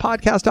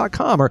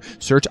 trekoffpodcast.com, or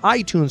search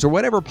iTunes or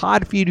whatever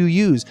pod feed you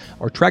use,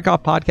 or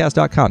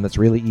trekoffpodcast.com. That's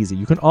really easy.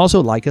 You can also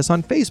like us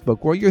on Facebook,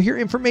 where you'll hear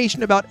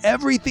information about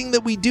everything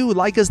that we do.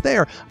 Like us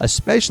there,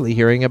 especially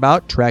hearing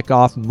about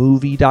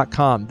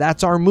trekoffmovie.com.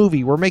 That's our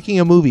movie. We're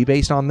making a movie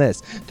based on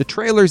this. The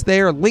trailer's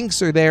there,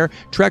 links are there,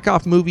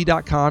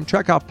 trekoffmovie.com,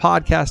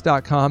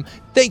 trekoffpodcast.com.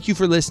 Thank you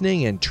for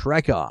listening, and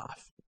Trek Off.